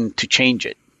aim to change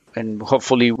it. And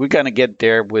hopefully we're going to get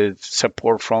there with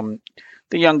support from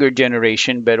the younger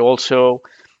generation, but also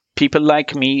people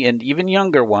like me and even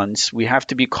younger ones. We have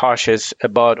to be cautious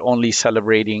about only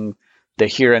celebrating the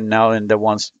here and now and the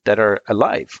ones that are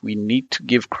alive. We need to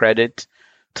give credit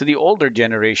to the older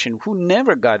generation who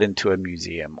never got into a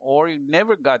museum or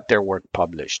never got their work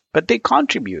published, but they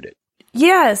contributed.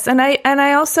 Yes, and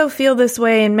I also feel this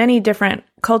way in many different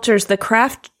cultures. The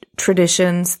craft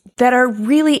traditions that are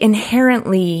really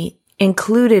inherently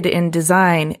included in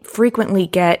design frequently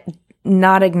get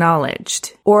not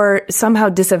acknowledged or somehow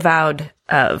disavowed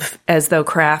of, as though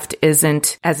craft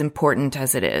isn't as important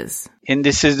as it is. And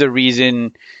this is the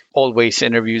reason always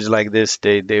interviews like this,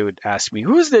 they would ask me,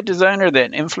 who's the designer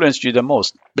that influenced you the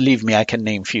most? Believe me, I can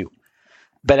name few.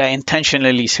 But I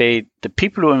intentionally say the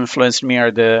people who influenced me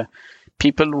are the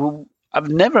people who I've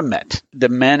never met, the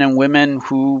men and women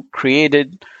who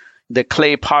created the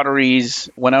clay potteries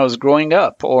when I was growing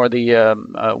up, or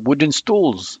the wooden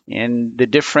stools and the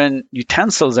different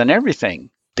utensils and everything.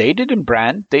 They didn't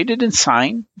brand, they didn't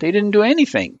sign, they didn't do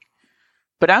anything.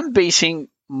 But I'm basing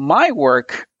my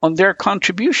work on their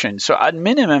contribution. So at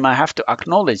minimum, I have to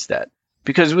acknowledge that,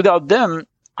 because without them,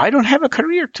 I don't have a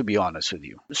career, to be honest with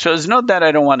you. So it's not that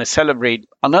I don't want to celebrate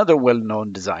another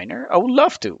well-known designer. I would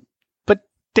love to, but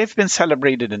they've been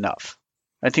celebrated enough.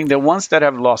 I think the ones that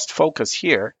have lost focus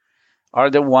here are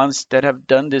the ones that have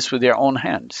done this with their own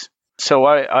hands. So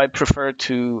I prefer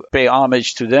to pay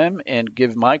homage to them and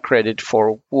give my credit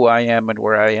for who I am and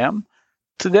where I am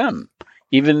to them,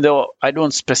 even though I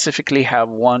don't specifically have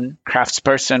one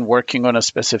craftsperson working on a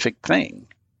specific thing.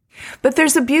 But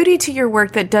there's a beauty to your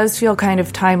work that does feel kind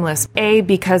of timeless. A,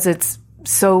 because it's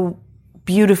so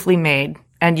beautifully made,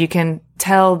 and you can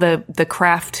tell the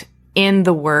craft in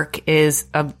the work is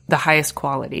of the highest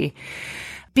quality.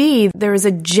 B, there is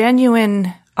a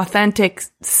genuine, authentic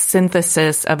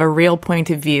synthesis of a real point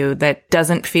of view that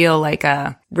doesn't feel like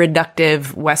a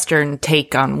reductive Western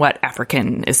take on what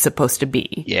African is supposed to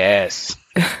be. Yes.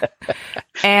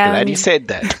 Glad you said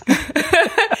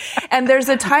that. And there's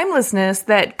a timelessness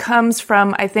that comes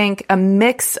from, I think, a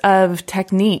mix of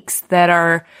techniques that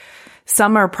are,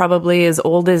 some are probably as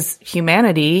old as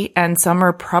humanity and some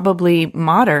are probably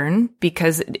modern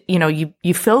because,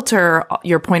 you filter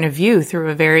your point of view through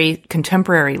a very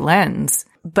contemporary lens.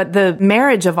 But the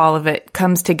marriage of all of it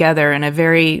comes together in a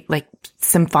very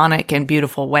symphonic and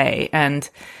beautiful way. And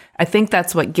I think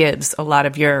that's what gives a lot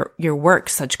of your work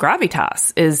such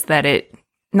gravitas, is that it,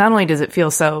 not only does it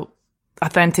feel so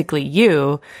authentically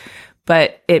you,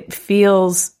 but it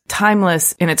feels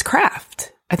timeless in its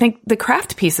craft. I think the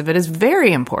craft piece of it is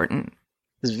very important.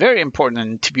 It's very important.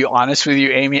 And to be honest with you,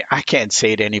 Amy, I can't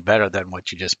say it any better than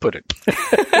what you just put it.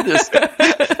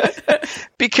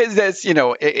 Because that's,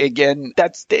 again,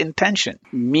 that's the intention.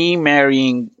 Me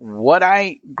marrying what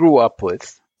I grew up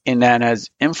with and that has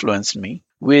influenced me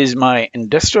with my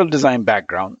industrial design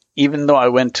background. Even though I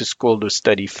went to school to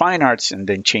study fine arts and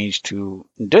then changed to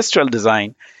industrial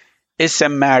design, it's a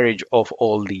marriage of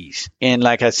all these. And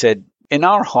like I said, in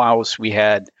our house, we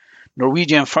had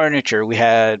Norwegian furniture, we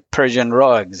had Persian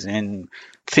rugs and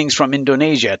things from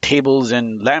Indonesia, tables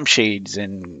and lampshades.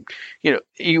 And,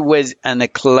 it was an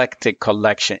eclectic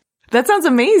collection. That sounds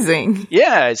amazing.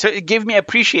 Yeah. So it gave me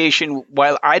appreciation.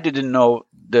 While I didn't know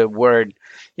the word,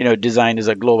 design is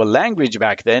a global language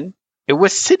back then, it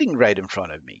was sitting right in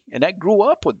front of me. And I grew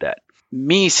up with that.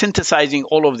 Me synthesizing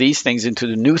all of these things into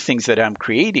the new things that I'm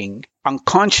creating,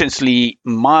 unconsciously,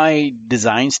 my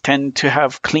designs tend to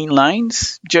have clean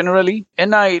lines generally.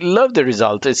 And I love the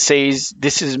result. It says,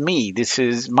 this is me. This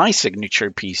is my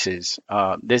signature pieces.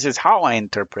 This is how I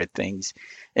interpret things.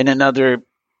 And another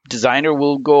designer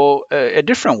will go a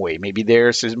different way. Maybe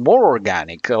theirs is more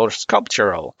organic or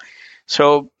sculptural.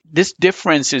 So this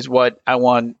difference is what I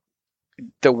want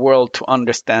the world to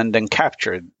understand and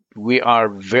capture. We are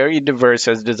very diverse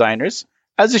as designers,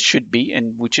 as it should be,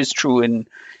 and which is true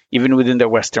even within the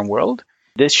Western world.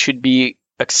 This should be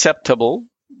acceptable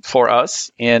for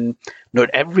us, and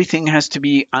not everything has to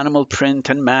be animal print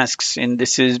and masks. And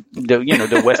this is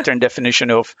the Western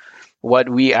definition of what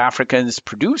we Africans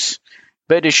produce.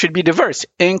 But it should be diverse,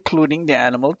 including the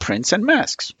animal prints and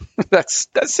masks. That's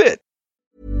it.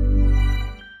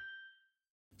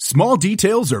 Small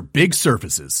details are big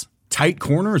surfaces. Tight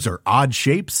corners or odd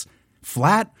shapes,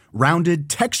 flat, rounded,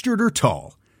 textured, or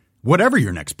tall. Whatever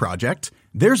your next project,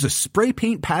 there's a spray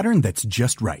paint pattern that's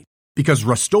just right. Because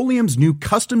Rust-Oleum's new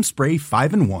Custom Spray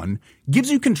 5-in-1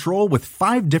 gives you control with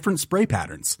 5 different spray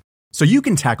patterns. So you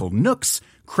can tackle nooks,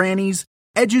 crannies,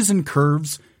 edges, and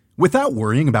curves without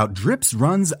worrying about drips,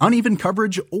 runs, uneven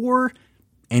coverage, or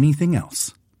anything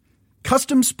else.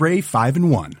 Custom Spray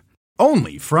 5-in-1.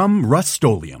 Only from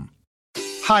Rust-Oleum.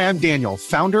 Hi, I'm Daniel,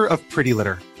 founder of Pretty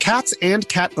Litter. Cats and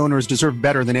cat owners deserve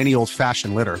better than any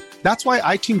old-fashioned litter. That's why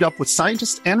I teamed up with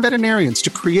scientists and veterinarians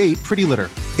to create Pretty Litter.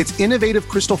 Its innovative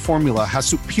crystal formula has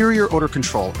superior odor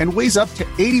control and weighs up to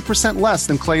 80% less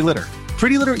than clay litter.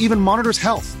 Pretty Litter even monitors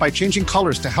health by changing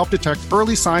colors to help detect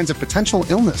early signs of potential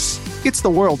illness. It's the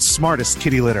world's smartest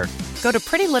kitty litter. Go to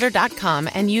prettylitter.com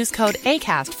and use code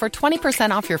ACAST for 20%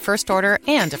 off your first order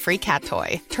and a free cat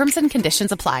toy. Terms and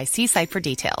conditions apply. See site for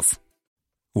details.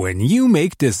 When you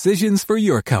make decisions for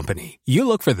your company, you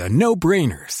look for the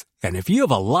no-brainers. And if you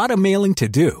have a lot of mailing to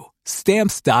do,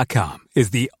 Stamps.com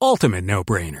is the ultimate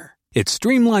no-brainer. It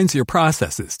streamlines your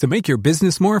processes to make your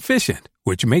business more efficient,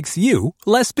 which makes you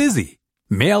less busy.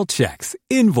 Mail checks,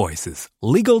 invoices,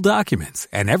 legal documents,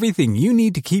 and everything you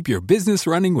need to keep your business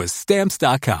running with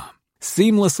Stamps.com.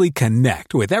 Seamlessly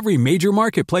connect with every major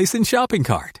marketplace and shopping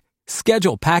cart.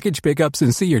 Schedule package pickups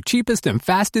and see your cheapest and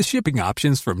fastest shipping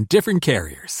options from different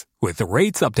carriers, with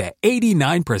rates up to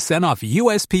 89% off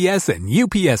USPS and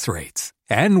UPS rates.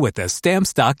 And with the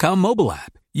Stamps.com mobile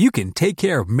app, you can take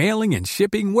care of mailing and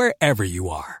shipping wherever you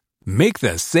are. Make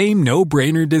the same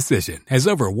no-brainer decision as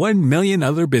over 1 million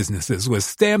other businesses with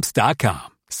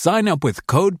Stamps.com. Sign up with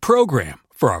code PROGRAM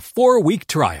for a 4-week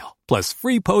trial, plus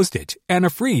free postage and a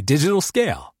free digital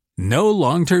scale. No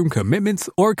long-term commitments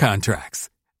or contracts.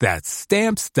 That's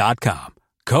Stamps.com.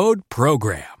 Code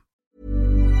PROGRAM.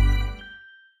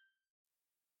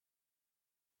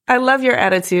 I love your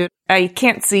attitude. I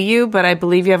can't see you, but I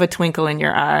believe you have a twinkle in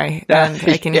your eye, and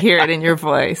I can hear it in your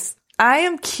voice. I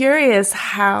am curious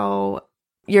how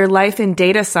your life in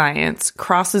data science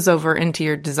crosses over into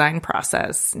your design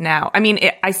process now. I mean,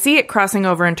 I see it crossing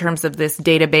over in terms of this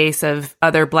database of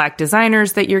other Black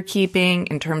designers that you're keeping,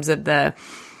 in terms of the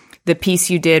piece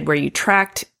you did where you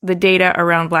tracked the data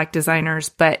around Black designers.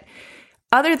 But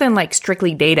other than like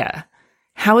strictly data,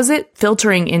 how is it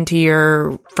filtering into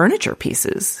your furniture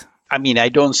pieces? I mean, I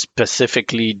don't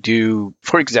specifically do,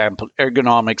 for example,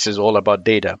 ergonomics is all about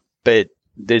data, but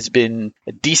there's been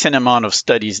a decent amount of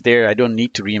studies there. I don't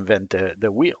need to reinvent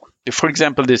the wheel. For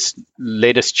example, this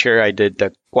latest chair I did,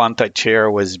 the Quanta chair,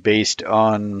 was based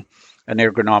on an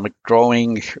ergonomic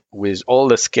drawing with all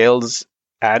the scales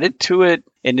added to it.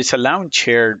 And it's a lounge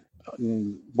chair,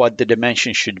 what the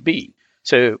dimension should be.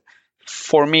 So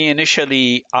for me,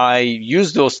 initially, I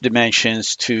used those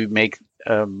dimensions to make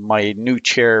my new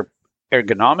chair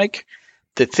ergonomic.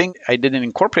 The thing I didn't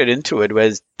incorporate into it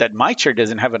was that my chair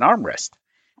doesn't have an armrest.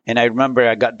 And I remember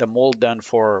I got the mold done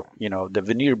for, the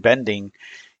veneer bending,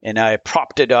 and I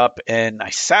propped it up and I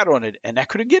sat on it and I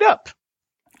couldn't get up.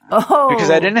 Oh,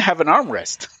 because I didn't have an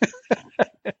armrest.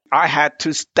 I had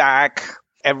to stack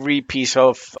every piece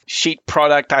of sheet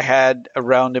product I had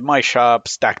around in my shop,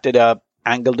 stacked it up,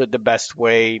 angled it the best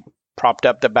way, propped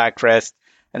up the backrest.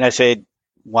 And I said,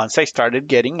 once I started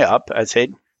getting up, I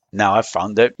said, now I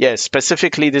found that,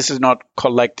 specifically, this is not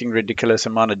collecting ridiculous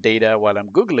amount of data while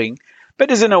I'm Googling, but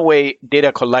is in a way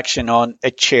data collection on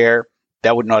a chair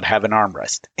that would not have an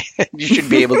armrest. You should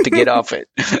be able to get off it.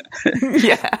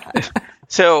 Yeah.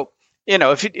 So,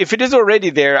 if it is already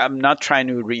there, I'm not trying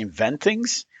to reinvent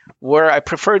things. Where I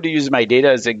prefer to use my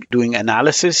data is doing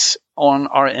analysis on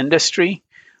our industry.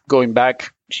 Going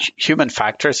back, human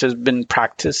factors has been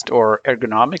practiced, or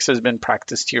ergonomics has been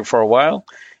practiced here for a while.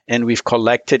 And we've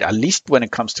collected, at least when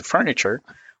it comes to furniture,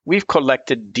 we've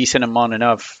collected decent amount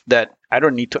enough that I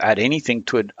don't need to add anything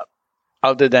to it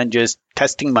other than just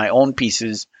testing my own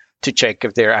pieces to check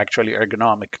if they're actually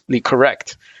ergonomically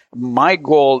correct. My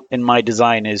goal in my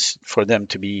design is for them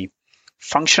to be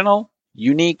functional,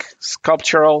 unique,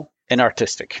 sculptural, and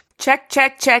artistic. Check,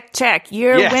 check, check, check.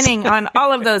 You're winning on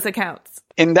all of those accounts.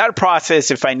 In that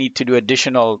process, if I need to do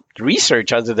additional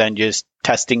research other than just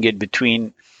testing it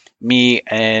between me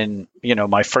and,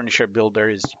 my furniture builder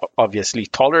is obviously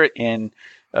taller and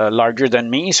larger than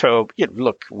me. So,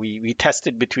 look, we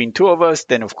tested between two of us.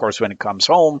 Then, of course, when it comes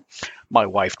home, my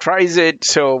wife tries it.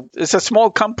 So it's a small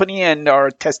company and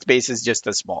our test base is just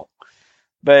as small.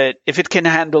 But if it can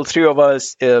handle three of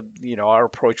us, our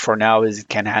approach for now is it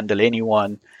can handle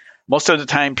anyone. Most of the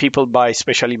time, people buy,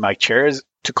 especially my chairs,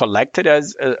 to collect it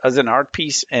as an art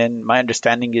piece. And my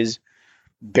understanding is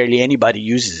barely anybody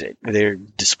uses it. They're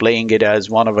displaying it as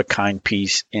one-of-a-kind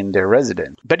piece in their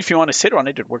residence. But if you want to sit on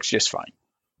it, it works just fine.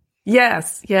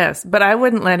 Yes. But I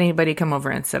wouldn't let anybody come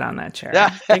over and sit on that chair.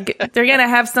 They're going to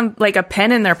have some, like a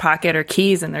pen in their pocket or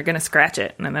keys, and they're going to scratch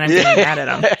it. And then I'm getting mad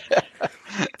at them.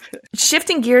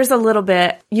 Shifting gears a little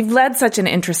bit, you've led such an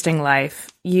interesting life.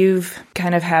 You've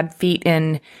kind of had feet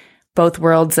in both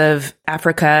worlds of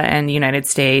Africa and the United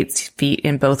States, feet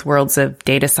in both worlds of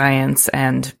data science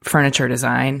and furniture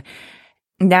design.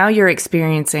 Now you're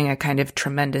experiencing a kind of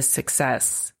tremendous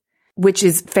success, which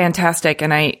is fantastic.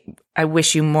 And I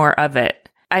wish you more of it.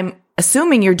 I'm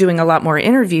assuming you're doing a lot more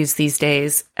interviews these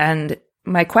days. And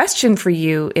my question for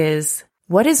you is,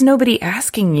 what is nobody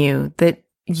asking you that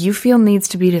you feel needs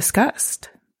to be discussed?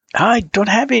 I don't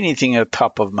have anything on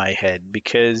top of my head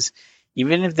because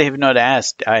even if they have not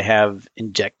asked, I have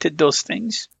injected those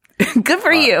things. Good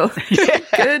for you.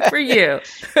 Good for you.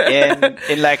 and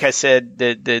like I said,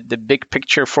 the big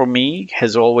picture for me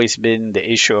has always been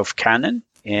the issue of Canon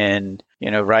and,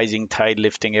 rising tide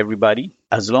lifting everybody.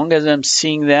 As long as I'm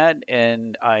seeing that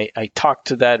and I talk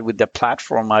to that with the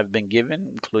platform I've been given,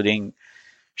 including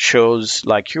shows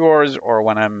like yours or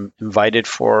when I'm invited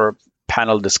for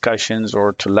panel discussions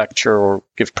or to lecture or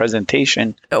give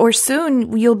presentation. Or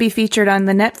soon you'll be featured on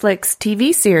the Netflix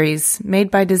TV series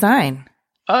Made by Design.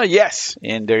 Yes,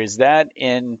 and there is that.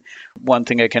 And one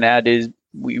thing I can add is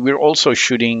we're also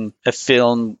shooting a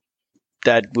film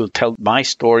that will tell my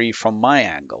story from my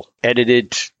angle,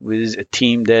 edited with a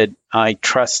team that I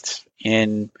trust,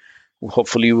 and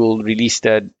hopefully we'll release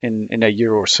that in a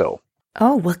year or so.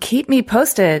 Oh, well, keep me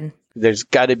posted. There's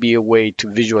got to be a way to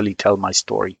visually tell my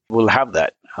story. We'll have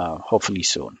that hopefully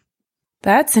soon.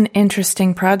 That's an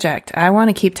interesting project. I want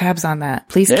to keep tabs on that.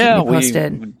 Please keep me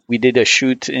posted. We did a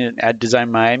shoot at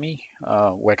Design Miami.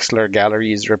 Wexler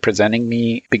Gallery is representing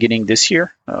me beginning this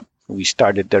year. We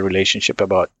started the relationship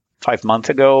about 5 months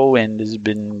ago, and it's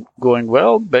been going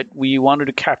well, but we wanted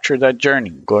to capture that journey,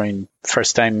 going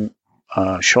first time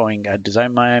showing at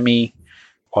Design Miami,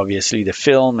 obviously the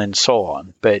film and so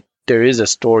on. But there is a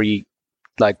story,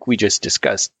 like we just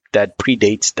discussed, that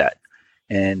predates that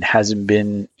and hasn't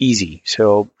been easy.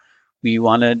 So we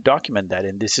want to document that.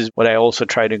 And this is what I also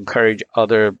try to encourage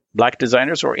other Black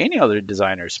designers or any other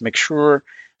designers. Make sure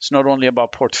it's not only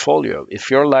about portfolio.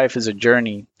 If your life is a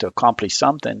journey to accomplish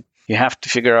something, you have to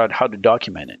figure out how to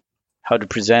document it, how to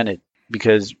present it,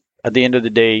 because at the end of the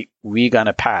day, we're going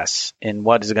to pass. And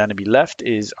what is going to be left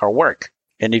is our work.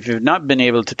 And if you've not been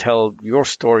able to tell your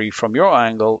story from your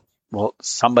angle, well,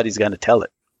 somebody's going to tell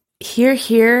it.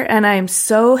 Hear, and I'm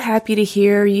so happy to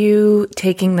hear you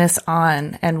taking this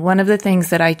on. And one of the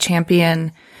things that I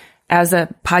champion as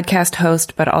a podcast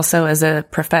host, but also as a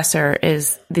professor,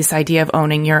 is this idea of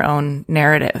owning your own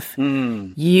narrative.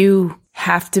 You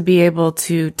have to be able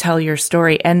to tell your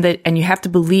story, and you have to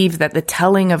believe that the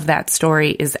telling of that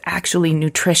story is actually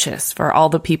nutritious for all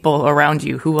the people around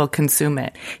you who will consume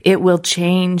it. It will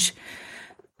change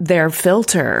their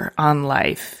filter on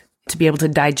life to be able to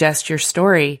digest your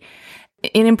story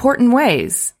in important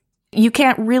ways. You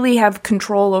can't really have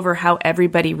control over how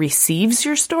everybody receives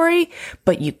your story,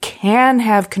 but you can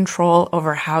have control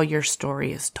over how your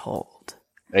story is told.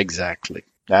 Exactly.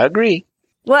 I agree.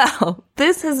 Well,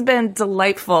 this has been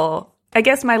delightful. I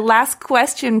guess my last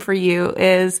question for you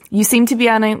is, you seem to be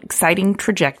on an exciting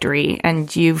trajectory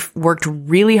and you've worked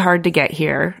really hard to get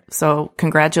here. So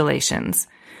congratulations.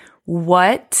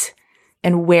 What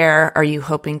and where are you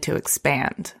hoping to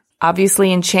expand?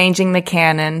 Obviously in changing the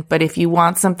canon, but if you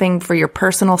want something for your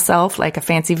personal self, like a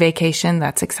fancy vacation,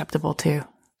 that's acceptable too.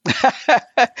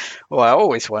 Well, I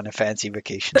always want a fancy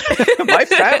vacation. My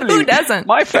family, who doesn't?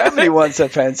 My family wants a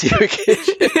fancy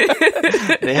vacation.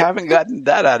 They haven't gotten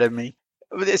that out of me.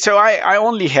 So I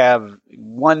only have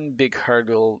one big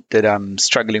hurdle that I'm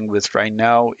struggling with right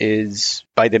now is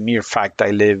by the mere fact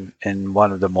I live in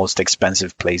one of the most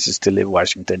expensive places to live,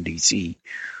 Washington, D.C.,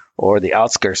 or the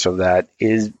outskirts of that,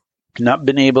 is not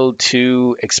been able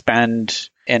to expand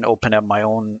and open up my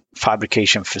own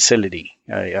fabrication facility.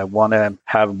 I want to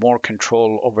have more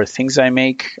control over things I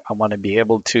make. I want to be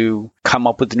able to come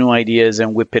up with new ideas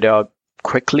and whip it out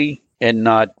quickly and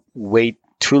not wait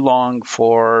too long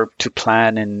to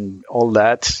plan and all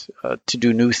that, to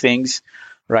do new things.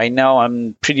 Right now,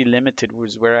 I'm pretty limited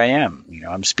with where I am.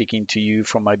 I'm speaking to you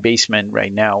from my basement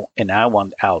right now, and I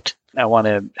want out. I want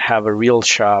to have a real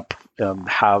shop,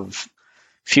 have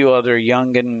few other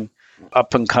young and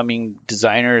up-and-coming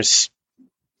designers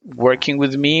working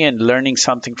with me and learning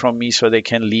something from me so they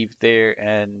can leave there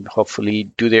and hopefully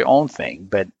do their own thing,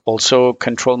 but also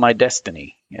control my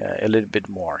destiny a little bit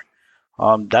more.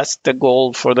 That's the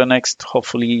goal for the next,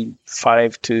 hopefully,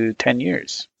 5 to 10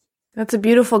 years. That's a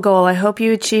beautiful goal. I hope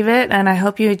you achieve it, and I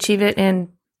hope you achieve it in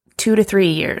 2 to 3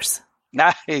 years.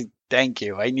 Thank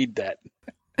you. I need that.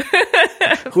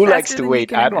 Who likes to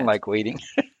wait? I don't like waiting.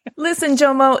 Listen,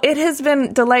 Jomo, it has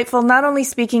been delightful not only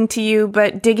speaking to you,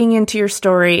 but digging into your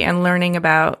story and learning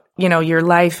about, your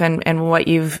life and what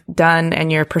you've done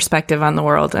and your perspective on the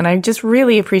world. And I just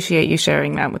really appreciate you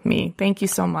sharing that with me. Thank you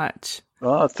so much.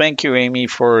 Well, thank you, Amy,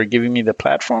 for giving me the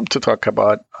platform to talk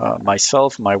about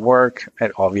myself, my work,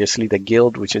 and obviously the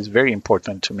Guild, which is very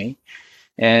important to me,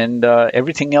 and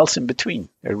everything else in between.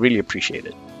 I really appreciate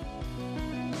it.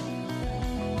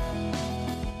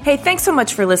 Hey, thanks so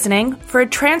much for listening. For a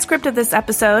transcript of this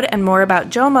episode and more about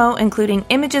Jomo, including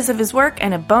images of his work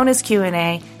and a bonus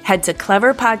Q&A, head to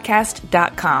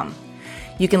cleverpodcast.com.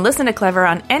 You can listen to Clever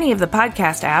on any of the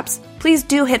podcast apps. Please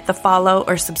do hit the follow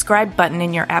or subscribe button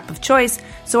in your app of choice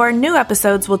so our new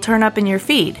episodes will turn up in your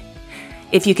feed.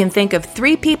 If you can think of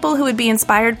 3 people who would be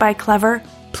inspired by Clever,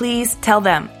 please tell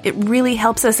them. It really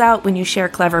helps us out when you share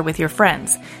Clever with your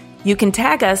friends. You can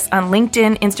tag us on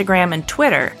LinkedIn, Instagram, and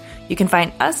Twitter. You can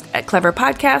find us at Clever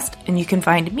Podcast, and you can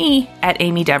find me at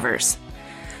Amy Devers.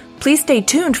 Please stay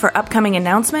tuned for upcoming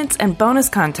announcements and bonus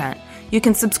content. You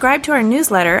can subscribe to our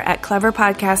newsletter at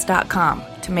cleverpodcast.com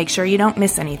to make sure you don't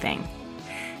miss anything.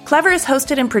 Clever is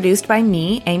hosted and produced by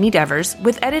me, Amy Devers,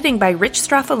 with editing by Rich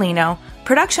Straffolino,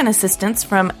 production assistance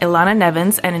from Ilana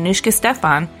Nevins and Anushka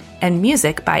Stefan, and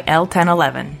music by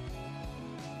L1011.